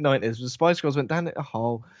in the 90s. The Spice Girls went down a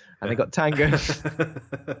hole and they got tangoed.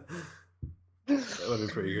 That would have been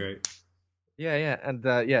pretty great. Yeah, and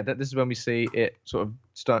this is when we see it sort of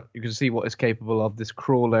start. You can see what it's capable of. This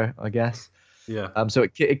crawler, I guess. Yeah. So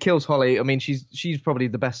it kills Holly. I mean, she's probably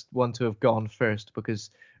the best one to have gone first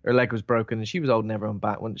because her leg was broken and she was holding everyone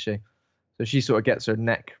back, wasn't she? So she sort of gets her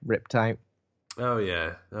neck ripped out. Oh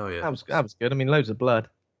yeah. That was good. I mean, loads of blood.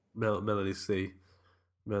 Melody C.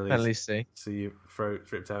 C. See your throat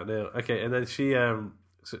ripped out now. Okay, and then she so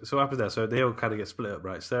what happens now? So they all kind of get split up,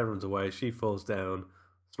 right? Sarah runs away. She falls down,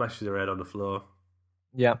 smashes her head on the floor.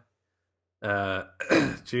 Yeah.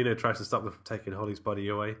 Juno tries to stop them from taking Holly's body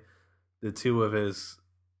away. The two others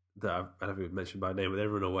that I don't think we've mentioned by name, but they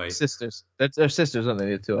run away. Sisters. They're sisters, aren't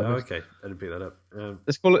they? The two others. Okay, I didn't pick that up.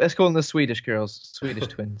 Let's call them the Swedish girls, Swedish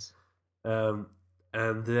twins. And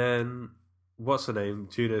then what's her name?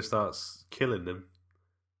 Juno starts killing them.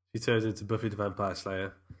 She turns into Buffy the Vampire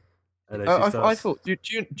Slayer. And then I thought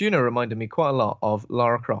Juno reminded me quite a lot of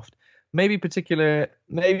Lara Croft. Maybe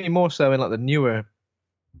more so in like the newer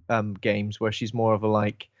games where she's more of a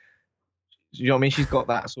like. You know what I mean? She's got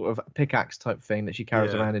that sort of pickaxe type thing that she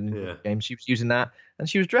carries around in games. She was using that, and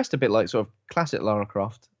she was dressed a bit like sort of classic Lara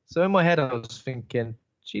Croft. So in my head, I was thinking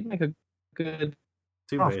she'd make a good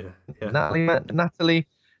Tomb Raider. Yeah.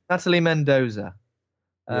 Natalie Mendoza.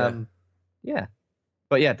 Yeah.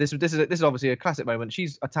 But yeah, this is obviously a classic moment.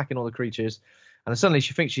 She's attacking all the creatures, and suddenly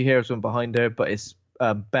she thinks she hears one behind her, but it's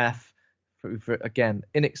Beth, again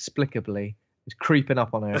inexplicably, is creeping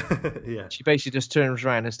up on her. Yeah. She basically just turns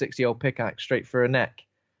around and sticks the old pickaxe straight for her neck.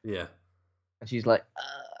 Yeah. And she's like,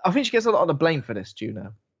 I think she gets a lot of the blame for this,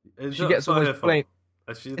 Juno. She gets all the blame.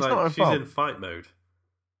 She's in fight mode.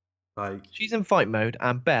 Like she's in fight mode,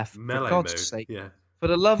 and Beth, for God's sake, for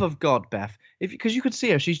the love of God, Beth, because you could see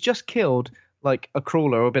her, she's just killed like a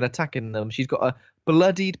crawler or been attacking them. She's got a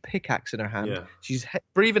bloodied pickaxe in her hand. Yeah. She's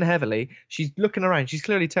breathing heavily. She's looking around. She's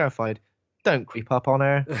clearly terrified. Don't creep up on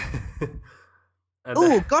her.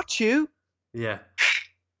 Oh, got you. Yeah.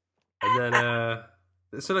 And then,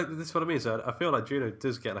 so like this is what I mean. So I feel like Juno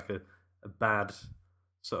does get like a bad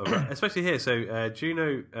sort of, especially here. So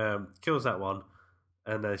Juno kills that one,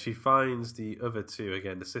 and then she finds the other two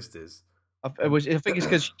again, the sisters. I think it's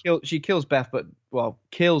because she kills Beth,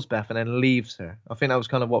 kills Beth and then leaves her. I think that was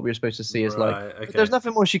kind of what we were supposed to see. Is there's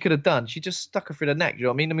nothing more she could have done. She just stuck her through the neck. You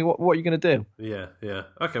know what I mean? What are you going to do? Yeah.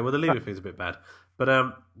 Okay, well the leaving thing's a bit bad,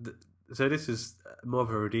 but so this is more of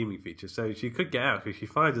a redeeming feature. So she could get out because she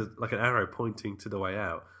finds like an arrow pointing to the way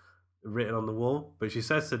out, written on the wall. But she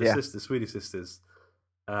says to the Swedish sisters,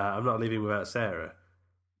 "I'm not leaving without Sarah."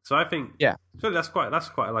 So I think, so that's quite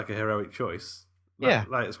like a heroic choice.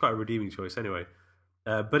 Like it's quite a redeeming choice anyway.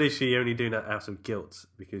 But is she only doing that out of guilt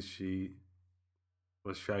because she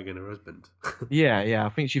was shagging her husband? Yeah. I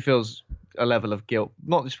think she feels a level of guilt,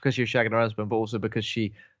 not just because she was shagging her husband, but also because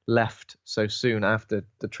she left so soon after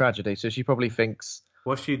the tragedy. So she probably thinks,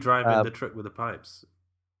 was she driving the truck with the pipes?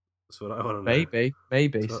 That's what I want to know.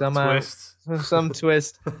 Maybe somehow some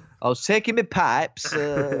twist. I was taking my pipes.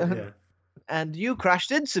 And you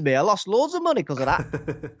crashed into me. I lost loads of money because of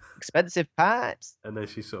that. Expensive pipes. And then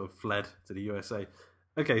she sort of fled to the USA.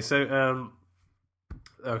 Okay, so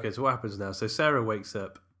what happens now? So Sarah wakes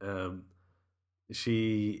up.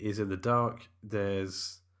 She is in the dark.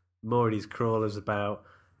 There's more of these crawlers about.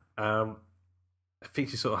 I think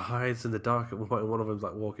she sort of hides in the dark at one point, and one of them's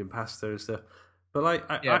like walking past her and stuff. But like,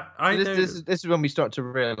 this is when we start to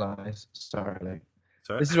realize. Sorry.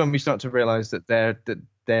 This is when we start to realize that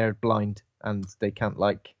they're blind and they can't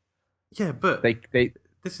like. Yeah, but they.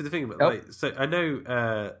 This is the thing about like. So I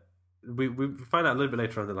know we find out a little bit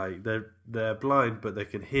later on that like they're blind but they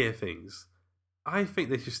can hear things. I think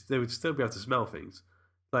they would still be able to smell things,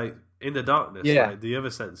 like in the darkness. Yeah. Like, the other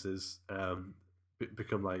senses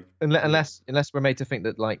become like unless we're made to think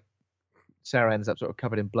that like Sarah ends up sort of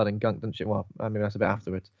covered in blood and gunk, doesn't she? Well, I mean that's a bit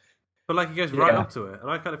afterwards. But like he goes right up to it, and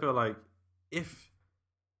I kind of feel like if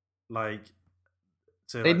like.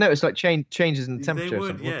 So, they'd notice like changes in the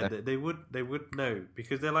temperature. They would. They would know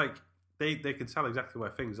because they're like they can tell exactly where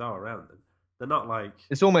things are around them. They're not like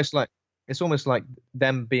it's almost like it's almost like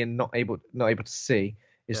them being not able to see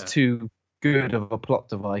is Yeah. too good of a plot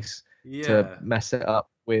device Yeah. to mess it up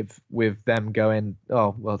with them going,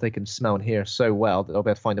 oh well, they can smell and hear so well that they'll be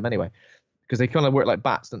able to find them anyway, because they kind of work like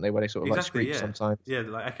bats, don't they, where they sort of Exactly. like Yeah. screech sometimes. Yeah,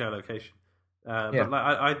 like echolocation. Yeah. But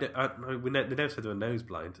like they never said they were nose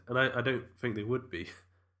blind, and I don't think they would be.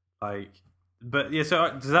 Like, but yeah.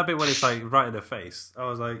 So does that bit when it's like right in her face? I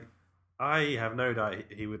was like, I have no doubt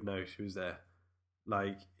he would know she was there.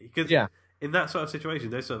 Like, because Yeah. in that sort of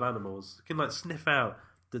situation, those sort of animals can like sniff out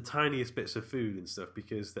the tiniest bits of food and stuff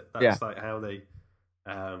because that's Yeah. like how they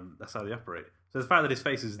that's how they operate. So the fact that his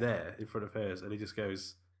face is there in front of hers and he just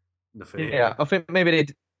goes nothing. Yeah, I think maybe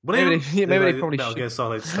they'd William! maybe they probably Metal should. Gear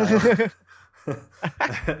Solid style.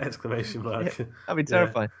 Exclamation mark. Yeah, that'd be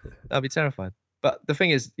terrifying. That'd be terrifying. But the thing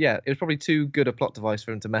is, yeah, it was probably too good a plot device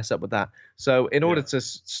for him to mess up with that. So in order to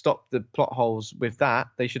stop the plot holes with that,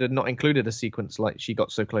 they should have not included a sequence like she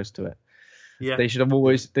got so close to it. Yeah. They should have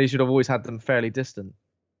always had them fairly distant.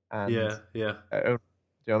 And, Yeah. do you know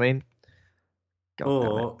what I mean? God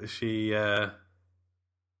damn it. Or she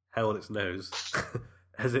held its nose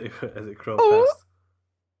as it crawled Oh. past.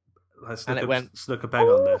 Like And it went, snuck a peg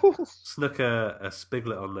on there, "Oh." snuck a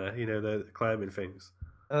spiglet on there. You know, the climbing things.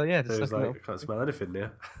 Oh yeah, So just it was like a like, little- I can't smell anything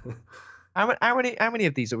now. How many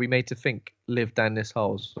of these are we made to think live down this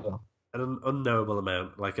hole as well? An unknowable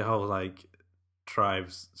amount, like a whole like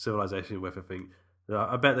tribes civilization worth of thing.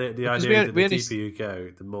 I bet the Because idea is that we the only deeper you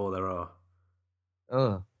go, the more there are.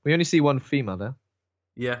 Oh, we only see one female though.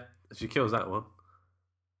 Yeah, she kills that one.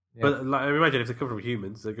 Yeah. But like, imagine if they come from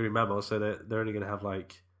humans, they're going to be mammals, so they're only going to have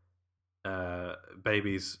like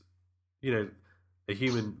babies. You know, a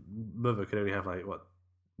human mother can only have like what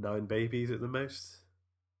 9 babies at the most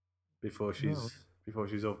before she's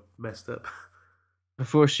all messed up.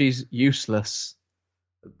 Before she's useless.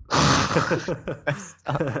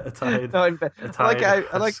 A tired- No, I a like tired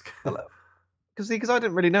I like husk. because I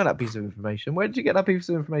didn't really know that piece of information. Where did you get that piece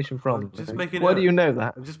of information from? I'm just making it Why up. do you know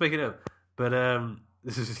that? I'm just making it up. But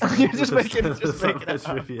this is You're just making it up.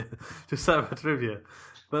 trivia. Just some trivia.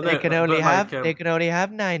 But They no, can only but have like, they can only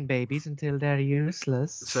have 9 babies until they're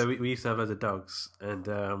useless. So we used to have loads of dogs, and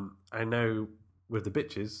I know with the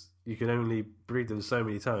bitches, you can only breed them so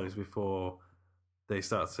many times before they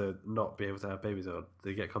start to not be able to have babies, or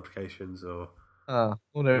they get complications, or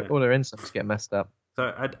all their insides get messed up.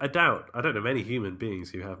 so I don't know many human beings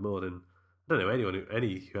who have more than I don't know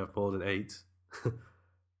any who have more than 8.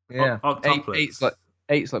 Yeah, Octuplets.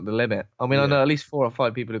 eight's like the limit. I mean, I Yeah. know at least 4 or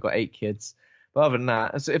 5 people who've got 8 kids. But other than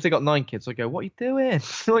that, so if they got 9 kids, I go, "What are you doing?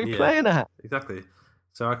 What are you Yeah. playing at?" Exactly.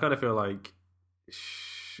 So I kind of feel like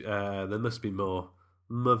there must be more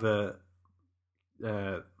mother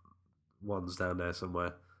ones down there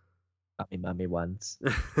somewhere. Mummy ones.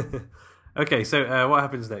 Okay, so what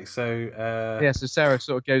happens next? So Yeah, so Sarah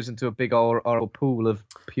sort of goes into a big old pool of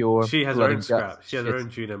pure. she has her blood own and scrap. guts. She has her Shit. own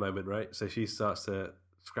Juno moment, right? So she starts to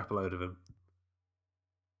scrap a load of them.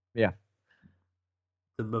 Yeah.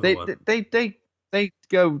 The mother They, one. they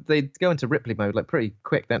go into Ripley mode like pretty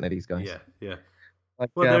quick, don't they? These guys. Yeah. Like,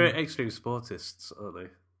 Well, they're extreme sportists, aren't they?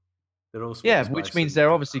 They're all yeah, sports which bikes means and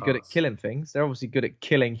they're obviously good at cars. killing things. They're obviously good at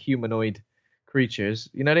killing humanoid creatures.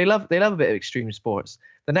 You know, they love a bit of extreme sports.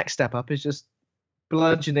 The next step up is just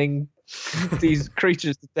bludgeoning these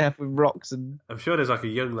creatures to death with rocks. And I'm sure there's like a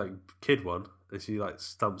young like kid one, and she like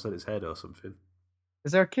stumps on its head or something.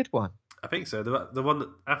 is there a kid one? I think so. The one that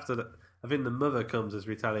after that, I think the mother comes as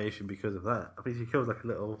retaliation because of that. I think she kills like a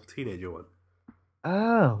little teenager one.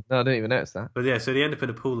 Oh no, I didn't even notice that. But yeah, so they end up in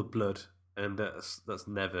a pool of blood, and that's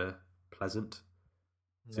never pleasant.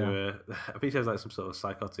 So I think she has like some sort of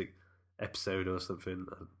psychotic episode or something.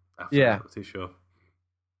 After Yeah. that, I'm not too sure.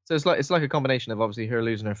 So it's like a combination of obviously her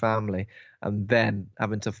losing her family and then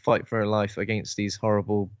having to fight for her life against these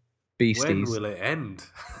horrible beasties. When will it end?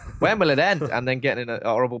 When will it end? And then getting in a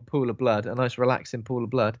horrible pool of blood, a nice relaxing pool of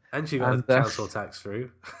blood. And she got the council tax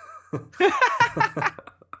through.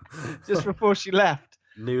 Just before she left.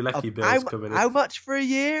 New Lecky bills coming in. How much for a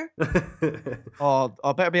year? Oh,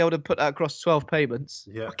 I better be able to put that across 12 payments.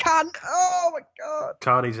 Yeah. I can't. Oh my god.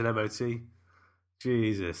 Carnage and MOT.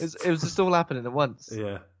 Jesus. It was just all happening at once.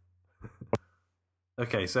 Yeah.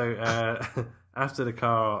 Okay, so after the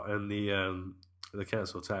car and the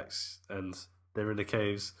council tax, and they're in the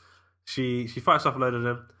caves, she fights off a load of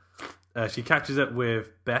them. She catches up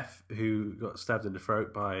with Beth, who got stabbed in the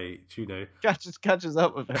throat by Juno. Catches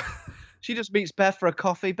up with her. She just meets Beth for a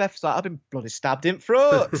coffee. Beth's like, I've been bloody stabbed in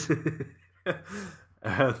throat.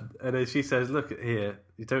 And then she says, "Look here,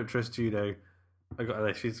 you don't trust Juno."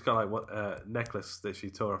 She's got like what necklace that she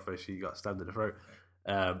tore off her. She got stabbed in the throat,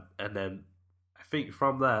 and then I think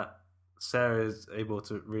from that Sarah's able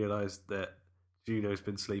to realise that Juno's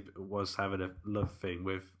was having a love thing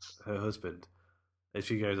with her husband, and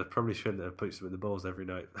she goes, "I probably shouldn't have punched him in the balls every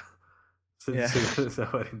night." Since their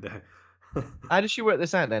wedding day. How does she work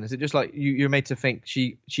this out then? Is it just like you're made to think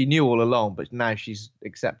she knew all along, but now she's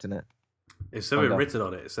accepting it? It's something written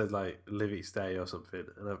on it. It said like "live each day" or something,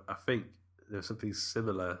 and I think there's something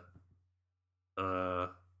similar. I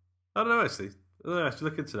don't know actually. I should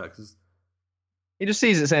look into that because he just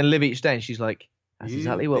sees it saying "live each day," and she's like, "That's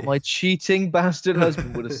exactly what my cheating bastard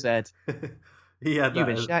husband would have said." You've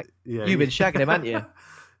been shagging him, haven't you?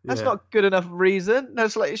 That's not good enough reason. No,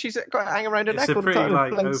 it's like she's got to hang around her neck all the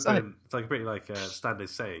time. It's like a pretty standard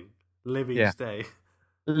saying. Live each day.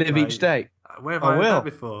 Live each day. Where have I heard that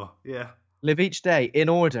before? Yeah. Live each day in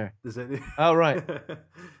order. Does it? Oh right.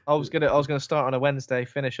 I was gonna start on a Wednesday,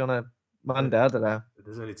 finish on a Monday. I don't know.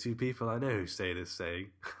 There's only 2 people I know who say this saying.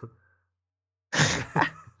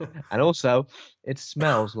 And also, it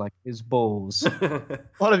smells like his balls.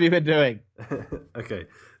 What have you been doing? Okay,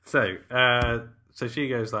 so she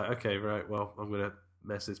goes like, okay, right, well, I'm gonna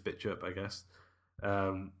mess this bitch up, I guess.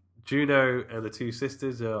 Juno and the 2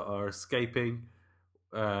 sisters are escaping.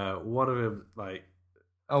 One of them, like,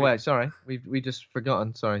 oh wait, sorry, we just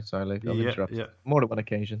forgotten. Sorry, Luke, I've interrupted. Yeah. More than one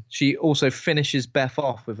occasion. She also finishes Beth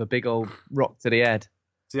off with a big old rock to the head.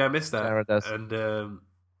 See, I missed that. Sarah does. And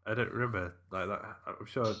I don't remember like that. I'm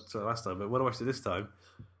sure I saw it last time, but when I watched it this time,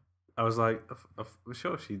 I was like, I'm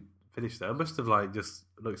sure she finished that. I must have like just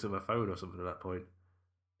looked at my phone or something at that point.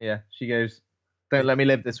 Yeah, she goes, "Don't let me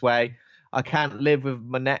live this way. I can't live with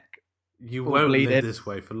my neck. You won't live this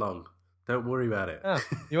way for long. Don't worry about it. Oh,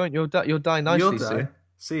 you won't. You'll die nicely soon.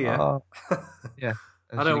 See ya." Yeah.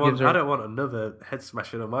 I don't want another head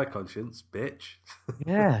smashing on my conscience, bitch.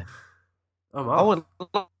 Yeah. I'm off.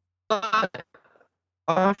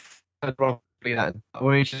 I'd probably that.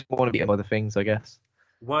 We just want to be other things, I guess.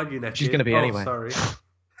 Why are you next? She's going to be anyway. Sorry.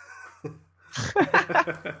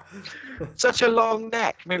 Such a long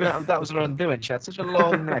neck. Maybe that was what I'm doing, Chad. Such a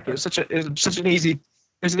long neck. It was an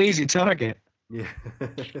easy target. Yeah.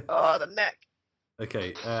 Oh, the neck.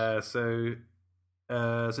 Okay. So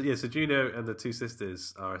Juno and the 2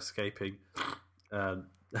 sisters are escaping. So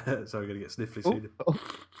we're going to get sniffly soon.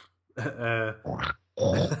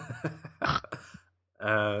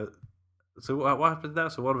 So what happens now?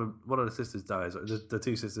 So one of the sisters dies. The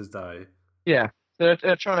 2 sisters die. Yeah,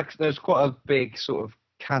 they're trying to. There's quite a big sort of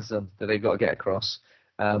chasm that they've got to get across,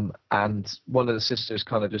 and one of the sisters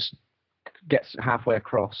kind of just gets halfway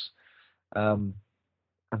across, and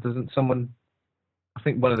doesn't someone? I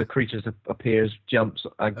think one of the creatures appears, jumps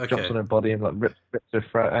on her body and like rips her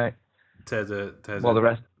throat out. Tears the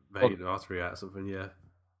rest vein artery out or something. Yeah.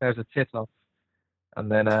 There's a tit off, and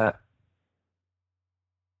then I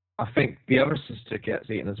think the other sister gets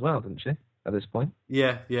eaten as well, didn't she? At this point.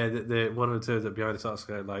 Yeah. The one of the turns up behind us starts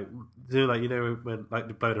going like, when like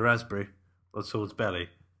they blow the raspberry on someone's belly.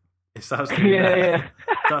 It starts doing that. Yeah.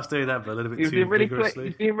 Starts doing that, but a little bit too vigorously.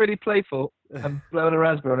 He's being really playful and blowing a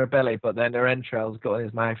raspberry on her belly, but then her entrails got in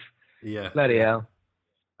his mouth. Yeah. Bloody hell.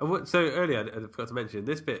 So earlier, I forgot to mention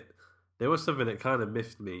this bit. There was something that kind of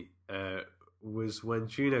miffed me. Was when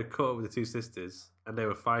Juno caught up with the 2 sisters and they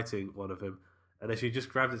were fighting one of them, and then she just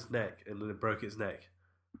grabbed its neck and then it broke its neck.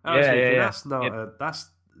 I was thinking, that's not that's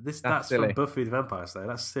silly. from Buffy the Vampire Slayer.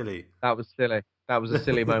 That's silly. That was silly. That was a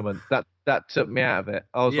silly moment. That took me out of it.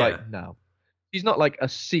 I was like, no, she's not like a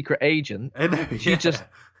secret agent. She's just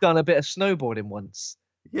done a bit of snowboarding once.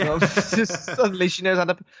 Yeah. Suddenly she knows how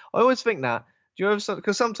to. I always think that. Do you ever?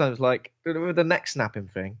 Because sometimes, like with the neck snapping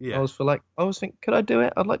thing, I always think, could I do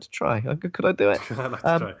it? I'd like to try. Could I do it? I'd like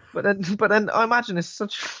to try. But then I imagine it's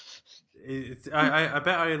such. I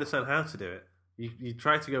bet I understand how to do it. You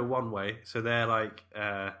try to go one way, so they're like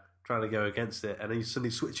trying to go against it, and then you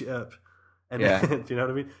suddenly switch it up. And then, do you know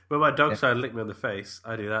what I mean? When my dog's trying to lick me on the face,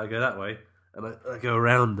 I do that. I go that way, and I go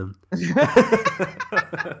around them. It's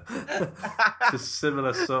a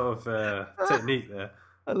similar sort of technique there.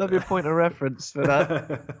 I love your point of reference for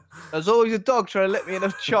that. There's always a dog trying to lick me in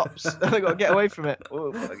the chops, and I got to get away from it.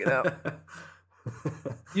 Oh, get out.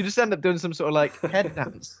 You just end up doing some sort of like head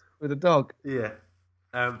dance with a dog. Yeah.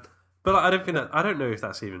 But I don't know if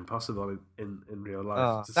that's even possible in real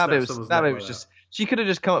life. That bit was just. She could have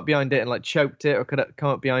just come up behind it and like choked it, or could have come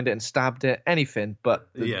up behind it and stabbed it. Anything but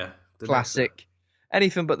the classic.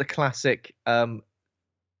 Anything but the classic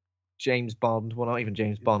James Bond. Well, not even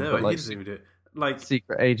James Bond, but like, he doesn't even do it. Like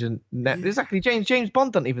secret agent. Exactly. James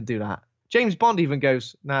Bond doesn't even do that. James Bond even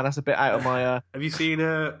goes, "Nah, that's a bit out of my." Have you seen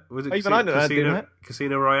was it even I know how to do that.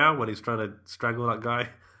 Casino Royale when he's trying to strangle that guy?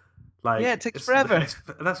 Like, it takes forever.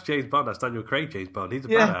 That's James Bond. That's Daniel Craig James Bond. He's a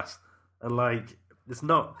badass. and like it's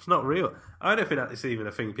not real. I don't think that's even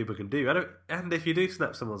a thing people can do. And if you do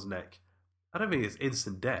snap someone's neck, I don't think it's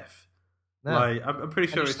instant death. No. Like I'm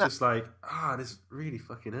pretty sure it's just like this really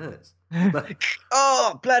fucking hurts.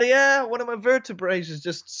 Oh bloody hell! One of my vertebrae has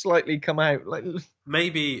just slightly come out. Like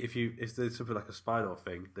maybe if there's something like a spinal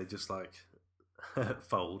thing, they just like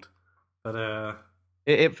fold. But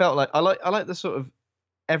it felt like I like the sort of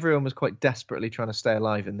everyone was quite desperately trying to stay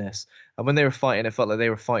alive in this, and when they were fighting, it felt like they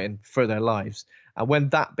were fighting for their lives. And when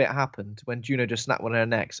that bit happened, when Juno just snapped one of her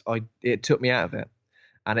necks, it took me out of it,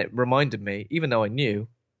 and it reminded me, even though I knew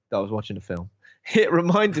that I was watching a film, it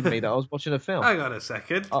reminded me that I was watching a film. Hang on a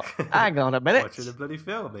second. Hang on a minute. Watching a bloody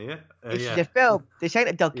film here. This is a film. This ain't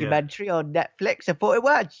a documentary on Netflix. I thought it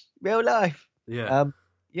was real life. Yeah.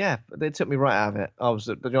 Yeah, but it took me right out of it. Do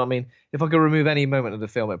you know what I mean? If I could remove any moment of the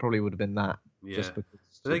film, it probably would have been that. Yeah. Just because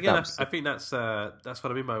but again, I think that's what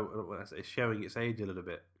I mean by it's showing its age a little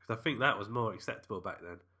bit, because I think that was more acceptable back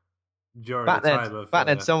then. Back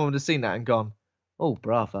then, someone would have seen that and gone, "Oh,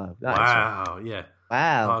 bravo! Wow, yeah,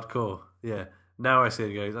 wow, hardcore, yeah." Now I see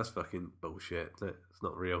it and go, "That's fucking bullshit. It's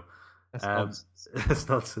not real. That's nonsense. It's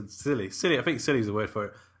nonsense. Silly. I think silly is the word for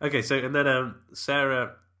it." Okay, so and then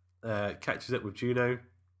Sarah catches up with Juno.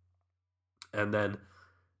 And then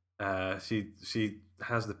she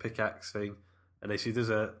has the pickaxe thing, and then she does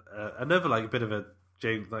another like bit of a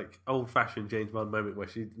old fashioned James Bond moment where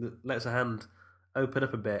she lets her hand open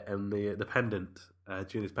up a bit, and the pendant,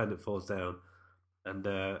 Juno's pendant, falls down. And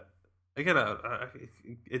again,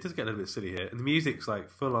 it does get a little bit silly here, and the music's like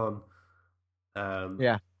full on,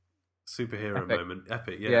 superhero epic. moment,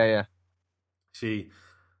 epic, yeah. She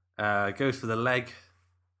goes for the leg.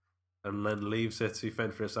 And then leaves her to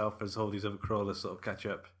fend for herself as all these other crawlers sort of catch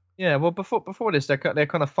up. Yeah, well, before this, they're kind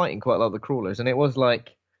of fighting quite a lot of the crawlers, and it was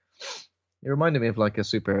like, it reminded me of like a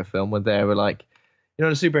superhero film where they were like, you know,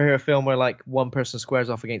 a superhero film where like one person squares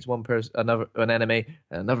off against an enemy,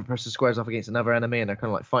 and another person squares off against another enemy, and they're kind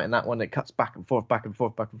of like fighting that one. It cuts back and forth, back and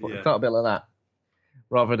forth, back and forth. Yeah. It felt a bit like that,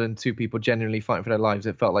 rather than two people genuinely fighting for their lives.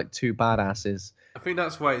 It felt like two badasses. I think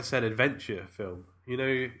that's why it said adventure film. You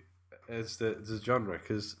know, as the genre,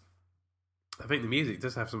 because I think the music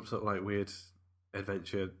does have some sort of like weird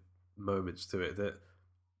adventure moments to it that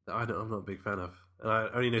I'm not a big fan of, and I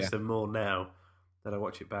only notice them more now that I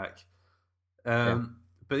watch it back.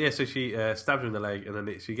 But yeah, so she stabs her in the leg, and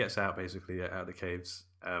then she gets out basically out of the caves.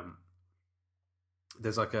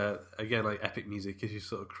 There's like epic music as she's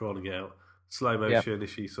sort of crawling out, slow motion as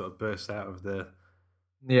she sort of bursts out of the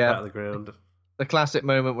ground. The classic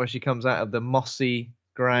moment where she comes out of the mossy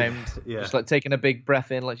ground, just like taking a big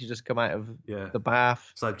breath in, like she just come out of the bath.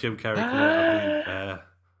 It's like Jim Carrey coming out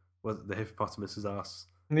of the hippopotamus's ass.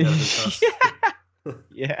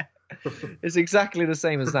 Yeah, it's exactly the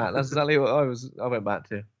same as that. That's exactly what I went back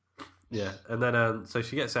to. Yeah, and then so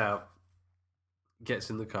she gets out, gets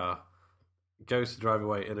in the car, goes to drive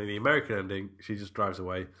away, and in the American ending, she just drives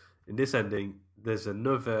away. In this ending, there's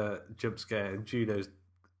another jump scare, and Juno's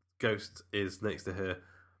ghost is next to her.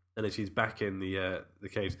 And then she's back in the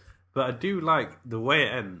caves. But I do like the way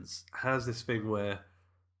it ends. Has this thing where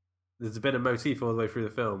there's a bit of motif all the way through the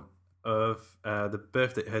film of her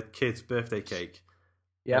kid's birthday cake.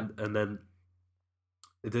 Yeah, and then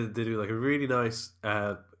they do like a really nice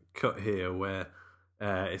cut here where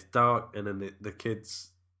it's dark, and then the kid's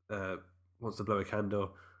wants to blow a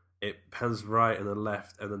candle. It pans right and then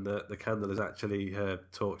left, and then the candle is actually her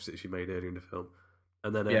torch that she made earlier in the film.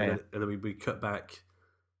 And then and then we cut back.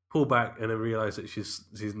 Pull back and then realize that she's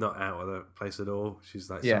not out of the place at all. She's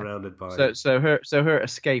like surrounded by. So her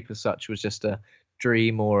escape as such was just a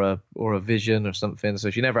dream or a vision or something. So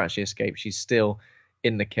she never actually escaped. She's still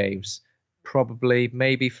in the caves, probably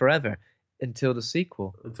maybe forever until the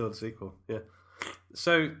sequel. Yeah.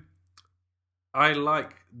 So I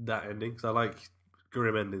like that ending because I like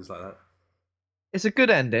grim endings like that. It's a good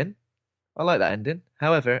ending. I like that ending.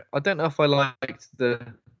 However, I don't know if I liked the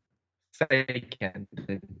fake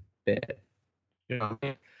ending bit. You know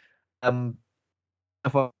what I mean?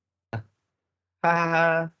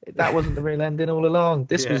 That wasn't the real ending all along.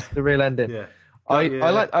 This was the real ending. Yeah. I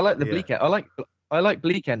like the bleak. I like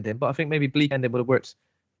bleak ending, but I think maybe bleak ending would have worked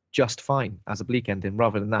just fine as a bleak ending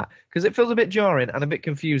rather than that, because it feels a bit jarring and a bit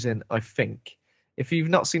confusing. I think if you've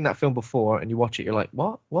not seen that film before and you watch it, you're like,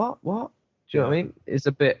 what? Do you know what I mean? It's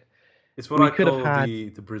a bit. It's what I call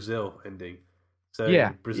the Brazil ending. So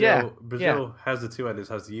Brazil has the two endings,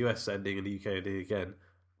 has the US ending and the UK ending again.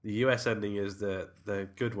 The US ending is the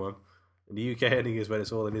good one, and the UK ending is when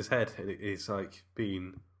it's all in his head and it's like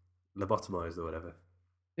being lobotomized or whatever.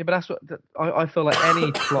 Yeah, but that's what I feel like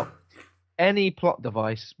any plot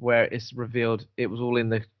device where it's revealed it was all in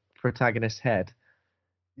the protagonist's head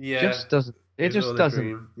Yeah, just doesn't. It it's just all the doesn't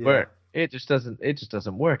dream, yeah. work. It just doesn't. It just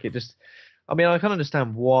doesn't work. It just. I mean, I can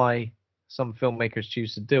understand why some filmmakers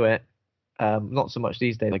choose to do it. Not so much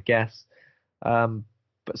these days, I guess.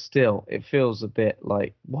 But still, it feels a bit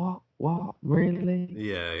like what? What? Really?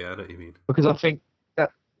 Yeah, I know what you mean. Because I think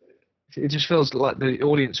that it just feels like the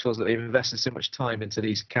audience feels that they've invested so much time into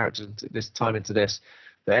these characters, into this,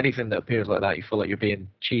 that anything that appears like that, you feel like you're being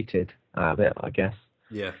cheated a bit, I guess.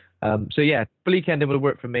 Yeah. So yeah, bleak ending would have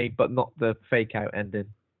worked for me, but not the fake out ending.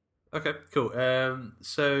 Okay, cool.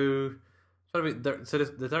 So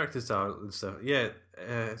the director's style and stuff. Yeah.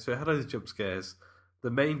 So it had all these jump scares.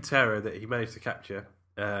 The main terror that he managed to capture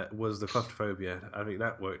was the claustrophobia. I think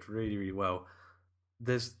that worked really, really well.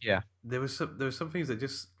 There was some things that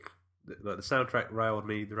just like the soundtrack riled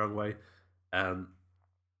me the wrong way.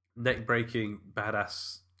 Neck breaking,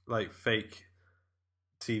 badass, like fake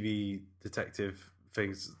TV detective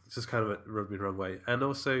things just kind of rubbed me the wrong way. And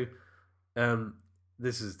also,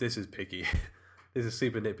 this is picky. This is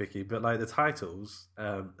super nitpicky, but like the titles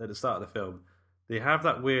at the start of the film, they have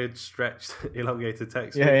that weird stretched, elongated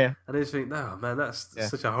text. Yeah. And I just think, no, man, that's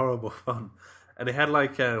such a horrible fun. And it had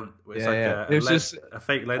like a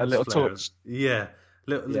fake lens a little flare. torch. Yeah.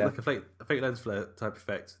 Like a fake lens flare type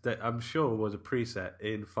effect that I'm sure was a preset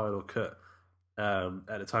in Final Cut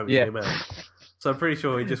at the time it came out. So I'm pretty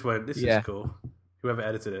sure he just went, this is cool. Whoever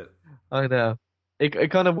edited it. I know.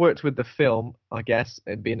 It kind of worked with the film, I guess,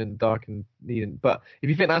 and being in the dark and needing. But if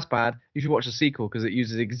you think that's bad, you should watch the sequel because it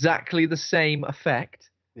uses exactly the same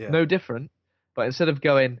effect, no different. But instead of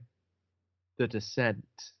going, The Descent,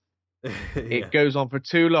 it goes on for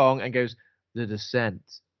too long and goes, The Descent,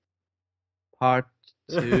 Part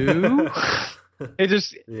 2. It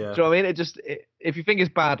just, do you know what I mean? If you think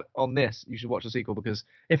it's bad on this, you should watch the sequel because,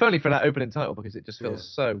 if only for that opening title, because it just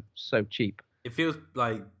feels so cheap. It feels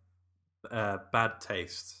like bad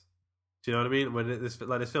taste. Do you know what I mean? When this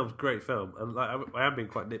film's a great film, and like I am being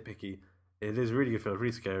quite nitpicky. It is a really good film,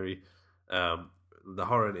 really scary. The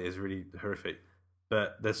horror in it is really horrific,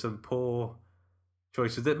 but there's some poor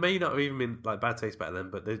choices that may not have even been like bad taste back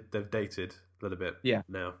then, but they've dated a little bit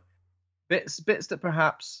now. Bits that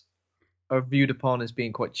perhaps are viewed upon as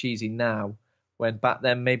being quite cheesy now, when back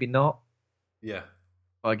then maybe not. Yeah,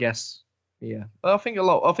 I guess. Yeah, I think a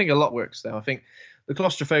lot works though. I think the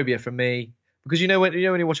claustrophobia for me, because when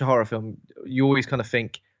you watch a horror film, you always kind of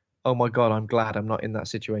think, "Oh my god, I'm glad I'm not in that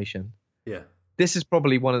situation." Yeah, this is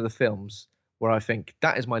probably one of the films where I think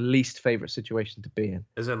that is my least favorite situation to be in.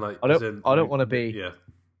 As in, like, I don't want to be. Yeah,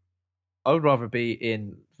 I would rather be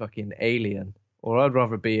in fucking Alien, or I'd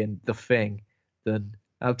rather be in The Thing than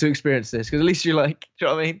have to experience this. Because at least you're like, do you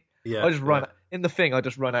know what I mean? Yeah, I just run in The Thing. I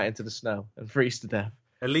just run out into the snow and freeze to death.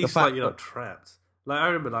 At least like you're not trapped. Like I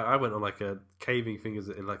remember, like I went on like a caving thing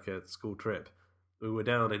in like a school trip. We were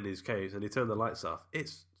down in these caves and they turned the lights off.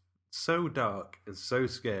 It's so dark and so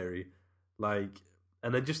scary. Like,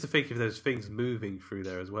 and then just to think if there's things moving through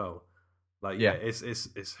there as well. Like,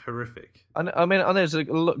 it's horrific. I mean, I know there's a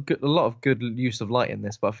lot of good use of light in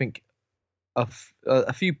this, but I think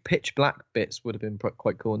a few pitch black bits would have been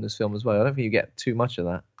quite cool in this film as well. I don't think you get too much of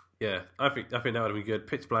that. Yeah, I think that would have been good.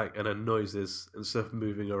 Pitch black and then noises and stuff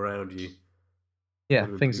moving around you. Yeah,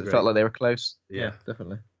 things that felt like they were close. Yeah,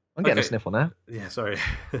 definitely. I'm getting a sniffle now. Yeah, sorry.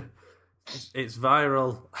 It's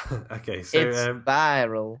viral. Okay, so it's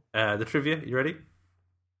viral. The trivia, you ready?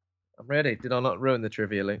 I'm ready. Did I not ruin the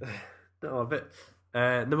trivia, Luke? No, a bit.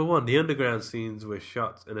 Number 1, the underground scenes were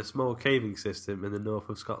shot in a small caving system in the north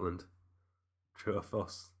of Scotland. True or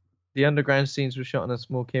false? The underground scenes were shot in a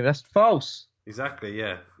small cave. That's false. Exactly,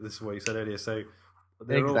 yeah. This is what you said earlier. So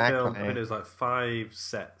they're all filmed. I mean, there's like 5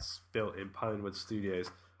 sets built in Pinewood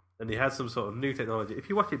Studios, and they had some sort of new technology. If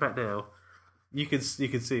you watch it back now, you can see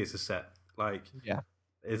it's a set. Like,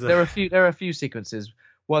 there are a few sequences.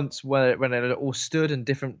 Once when they all stood in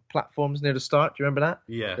different platforms near the start. Do you remember that?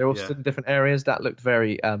 Yeah, they all stood in different areas. That looked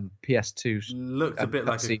very PS2. Looked a bit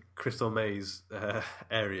like a Crystal Maze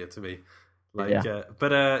area to me. Like, so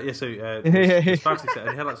it's fancy set, and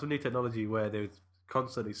they had like some new technology where they would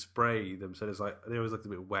constantly spray them, so they always looked a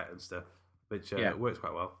bit wet and stuff, which works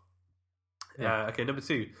quite well. Okay, number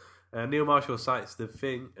 2, Neil Marshall cites The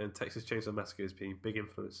Thing and Texas Chainsaw Massacre as being big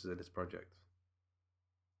influences in this project.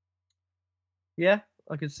 Yeah,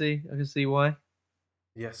 I can see why.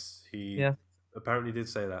 Yes, he apparently did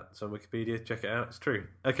say that. So on Wikipedia, check it out. It's true.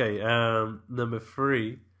 Okay, number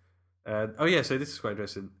 3. So this is quite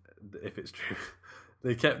interesting. If it's true,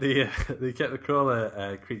 they kept the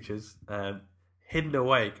crawler creatures hidden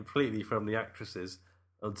away completely from the actresses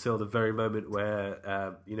until the very moment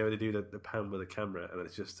where they do the pan with the camera and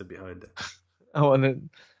it's just stood behind it. Oh, and then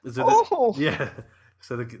yeah.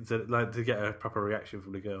 So to get a proper reaction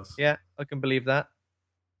from the girls. Yeah, I can believe that.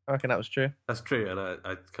 I reckon that was true. That's true, and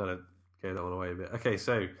I kind of gave that one away a bit. Okay,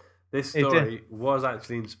 so this story was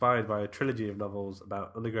actually inspired by a trilogy of novels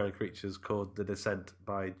about underground creatures called The Descent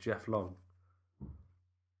by Jeff Long.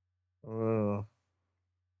 Oh.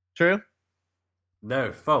 True?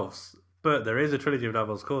 No, false. But there is a trilogy of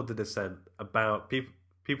novels called The Descent about people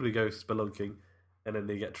who go spelunking and then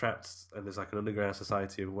they get trapped, and there's like an underground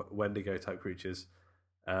society of Wendigo type creatures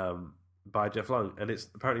by Jeff Long, and it's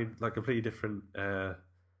apparently like completely different.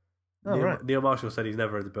 Neil Marshall said he's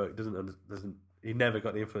never read the book, he never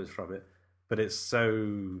got the influence from it, but it's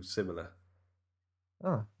so similar.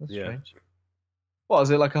 Oh, that's strange. What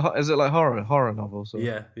is it like? Is it like horror novels? Or?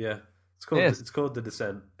 Yeah. It's called The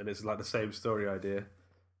Descent, and it's like the same story idea.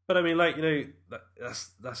 But I mean, like, you know,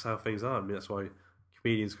 that's how things are. I mean, that's why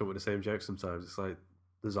comedians come up with the same jokes sometimes. It's like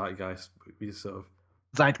the zeitgeist. We just sort of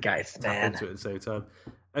zeitgeist, tap into it at the same time.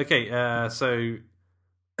 Okay, so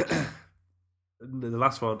the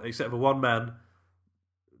last one, except for one man,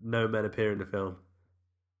 no men appear in the film.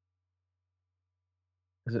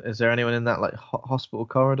 Is there anyone in that like hospital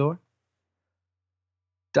corridor?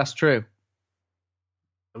 That's true.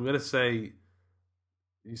 I'm gonna say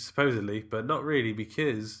supposedly, but not really,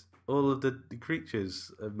 because all of the creatures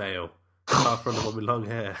are male, apart from the one with long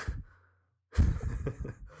hair.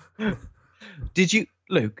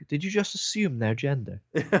 Luke, did you just assume their gender?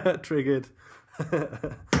 Triggered.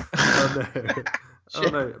 Oh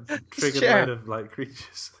no. Triggered a load of like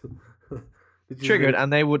creatures. Triggered,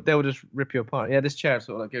 and they would just rip you apart. Yeah, this chair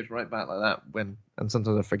sort of like goes right back like that and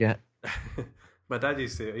sometimes I forget. My dad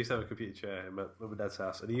used to have a computer chair at my dad's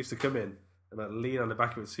house, and he used to come in and like lean on the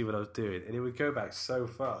back of it to see what I was doing, and it would go back so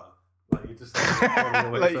far, like you just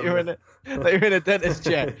like you're in a dentist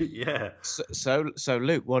chair. Yeah. So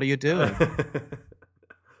Luke, what are you doing?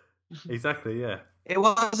 Exactly. Yeah. It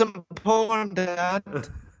wasn't porn, Dad.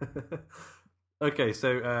 Okay,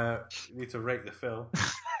 so you need to rate the film.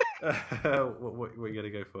 What are you gonna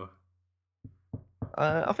go for?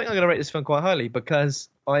 I think I'm gonna rate this film quite highly because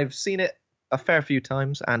I've seen it a fair few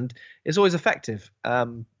times, and it's always effective. I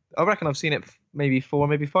reckon I've seen it maybe 4,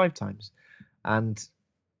 maybe 5 times, and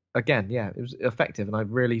again, yeah, it was effective, and I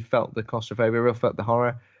really felt the claustrophobia, really felt the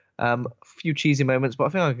horror. A few cheesy moments, but I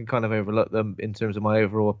think I can kind of overlook them in terms of my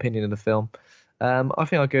overall opinion of the film. I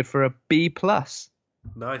think I'll go for a B+.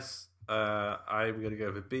 Nice. I'm going to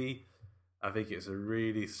go for B. I think it's a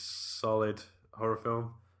really solid horror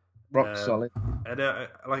film. Rock solid. And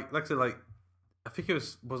like I said, like I think it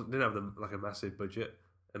didn't have like a massive budget,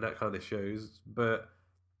 and that kind of shows. But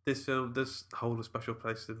this film does hold a special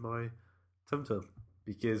place in my tum-tum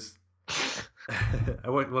because I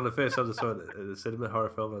went one of the first times I saw it at the cinema, horror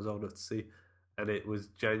film I was old enough to see, and it was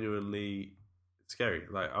genuinely scary.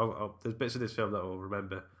 Like there's bits of this film that I'll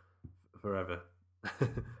remember forever.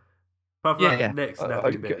 Apart from that next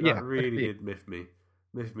napping bit, that really did miff me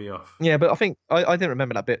off. Yeah, but I think I didn't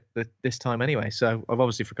remember that bit this time anyway, so I've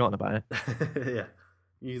obviously forgotten about it. Yeah,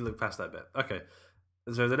 you look past that bit. Okay,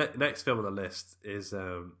 so the next film on the list is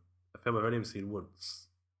a film I've only ever seen once.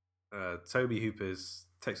 Tobe Hooper's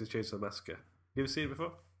Texas Chainsaw Massacre. You ever seen it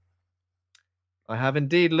before? I have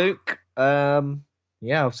indeed, Luke.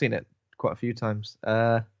 Yeah, I've seen it quite a few times.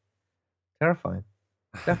 Terrifying.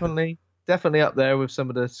 Definitely up there with some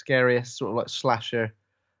of the scariest sort of like slasher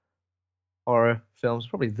horror films.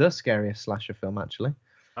 Probably the scariest slasher film, actually.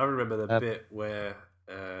 I remember the bit where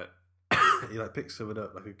he like picks someone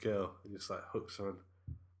up, like a girl, and just like hooks her on.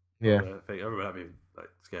 Yeah. I remember that being like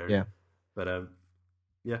scary. Yeah. But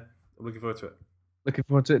yeah, I'm looking forward to it. Looking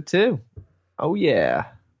forward to it too. Oh yeah.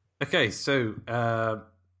 Okay, so have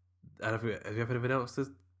you have anything else to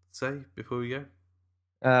say before we go?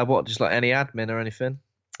 What? Just like any admin or anything?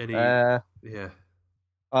 Yeah.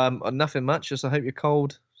 Nothing much. Just I hope your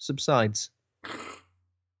cold subsides.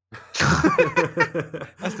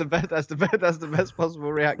 That's the best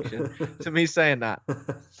possible reaction to me saying that.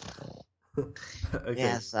 Okay.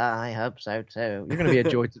 Yes, I hope so too. You're gonna be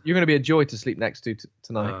a joy to sleep next to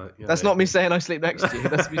tonight. That's not me saying I sleep next to you.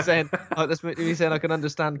 That's me saying I can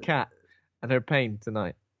understand Kat and her pain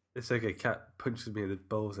tonight. It's okay. Kat punches me in the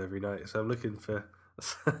balls every night, so I'm looking for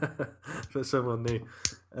someone new.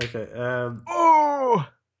 Okay.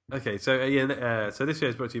 Okay, so so this year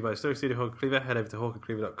is brought to you by Story Studio Hawk and Cleaver. Head over to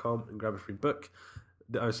hawkandcleaver.com and grab a free book.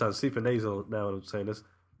 I sound super nasal now when I'm saying this.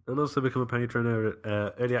 And also become a patron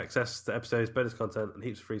over early access to episodes, bonus content, and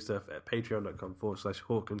heaps of free stuff at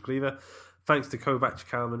patreon.com/Hawk and Cleaver. Thanks to Kovac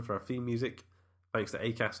Kalman for our theme music. Thanks to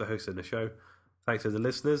Acast for hosting the show. Thanks to the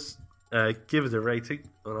listeners. Give us a rating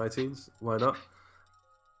on iTunes. Why not?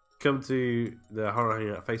 come to the Horror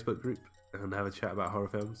Hangout Facebook group and have a chat about horror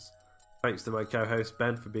films. Thanks to my co-host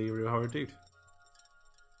Ben for being a real horror dude.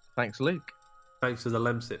 Thanks, Luke. Thanks to the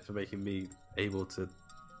Lemsip for making me able to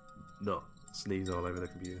not sneeze all over the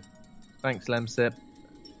computer. Thanks, Lemsip.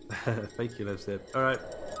 Thank you, Lemsip. All right.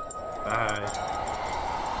 Bye.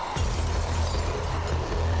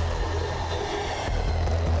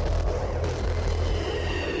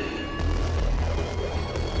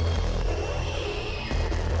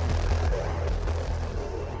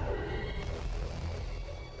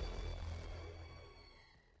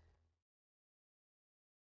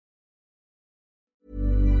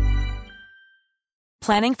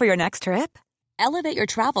 Planning for your next trip? Elevate your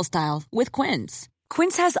travel style with Quince.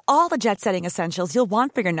 Quince has all the jet-setting essentials you'll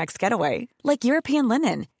want for your next getaway, like European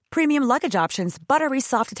linen, premium luggage options, buttery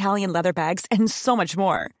soft Italian leather bags, and so much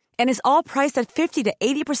more. And is all priced at 50 to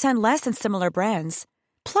 80% less than similar brands.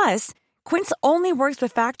 Plus, Quince only works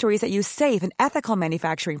with factories that use safe and ethical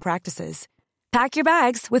manufacturing practices. Pack your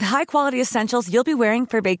bags with high-quality essentials you'll be wearing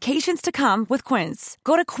for vacations to come with Quince.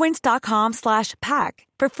 Go to quince.com/pack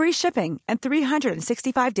for free shipping and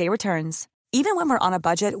 365-day returns. Even when we're on a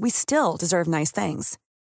budget, we still deserve nice things.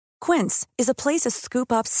 Quince is a place to scoop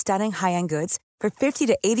up stunning high-end goods for 50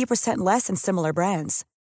 to 80% less than similar brands.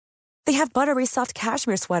 They have buttery soft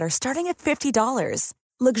cashmere sweaters starting at $50,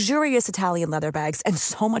 luxurious Italian leather bags, and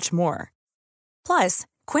so much more. Plus,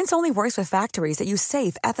 Quince only works with factories that use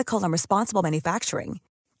safe, ethical, and responsible manufacturing.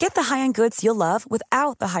 Get the high-end goods you'll love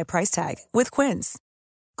without the high price tag with Quince.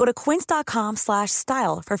 Go to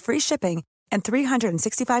quince.com/style for free shipping and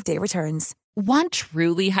 365-day returns. Want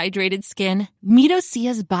truly hydrated skin? Meet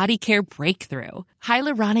Osea's Body Care Breakthrough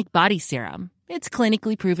Hyaluronic Body Serum. It's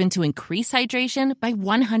clinically proven to increase hydration by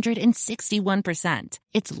 161%.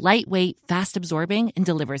 It's lightweight, fast-absorbing, and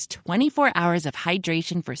delivers 24 hours of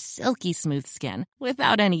hydration for silky smooth skin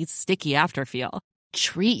without any sticky afterfeel.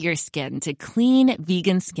 Treat your skin to clean,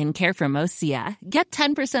 vegan skincare from Osea. Get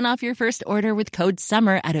 10% off your first order with code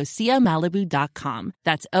SUMMER at OseaMalibu.com.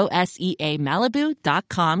 That's OSEA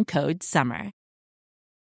Malibu.com, code SUMMER.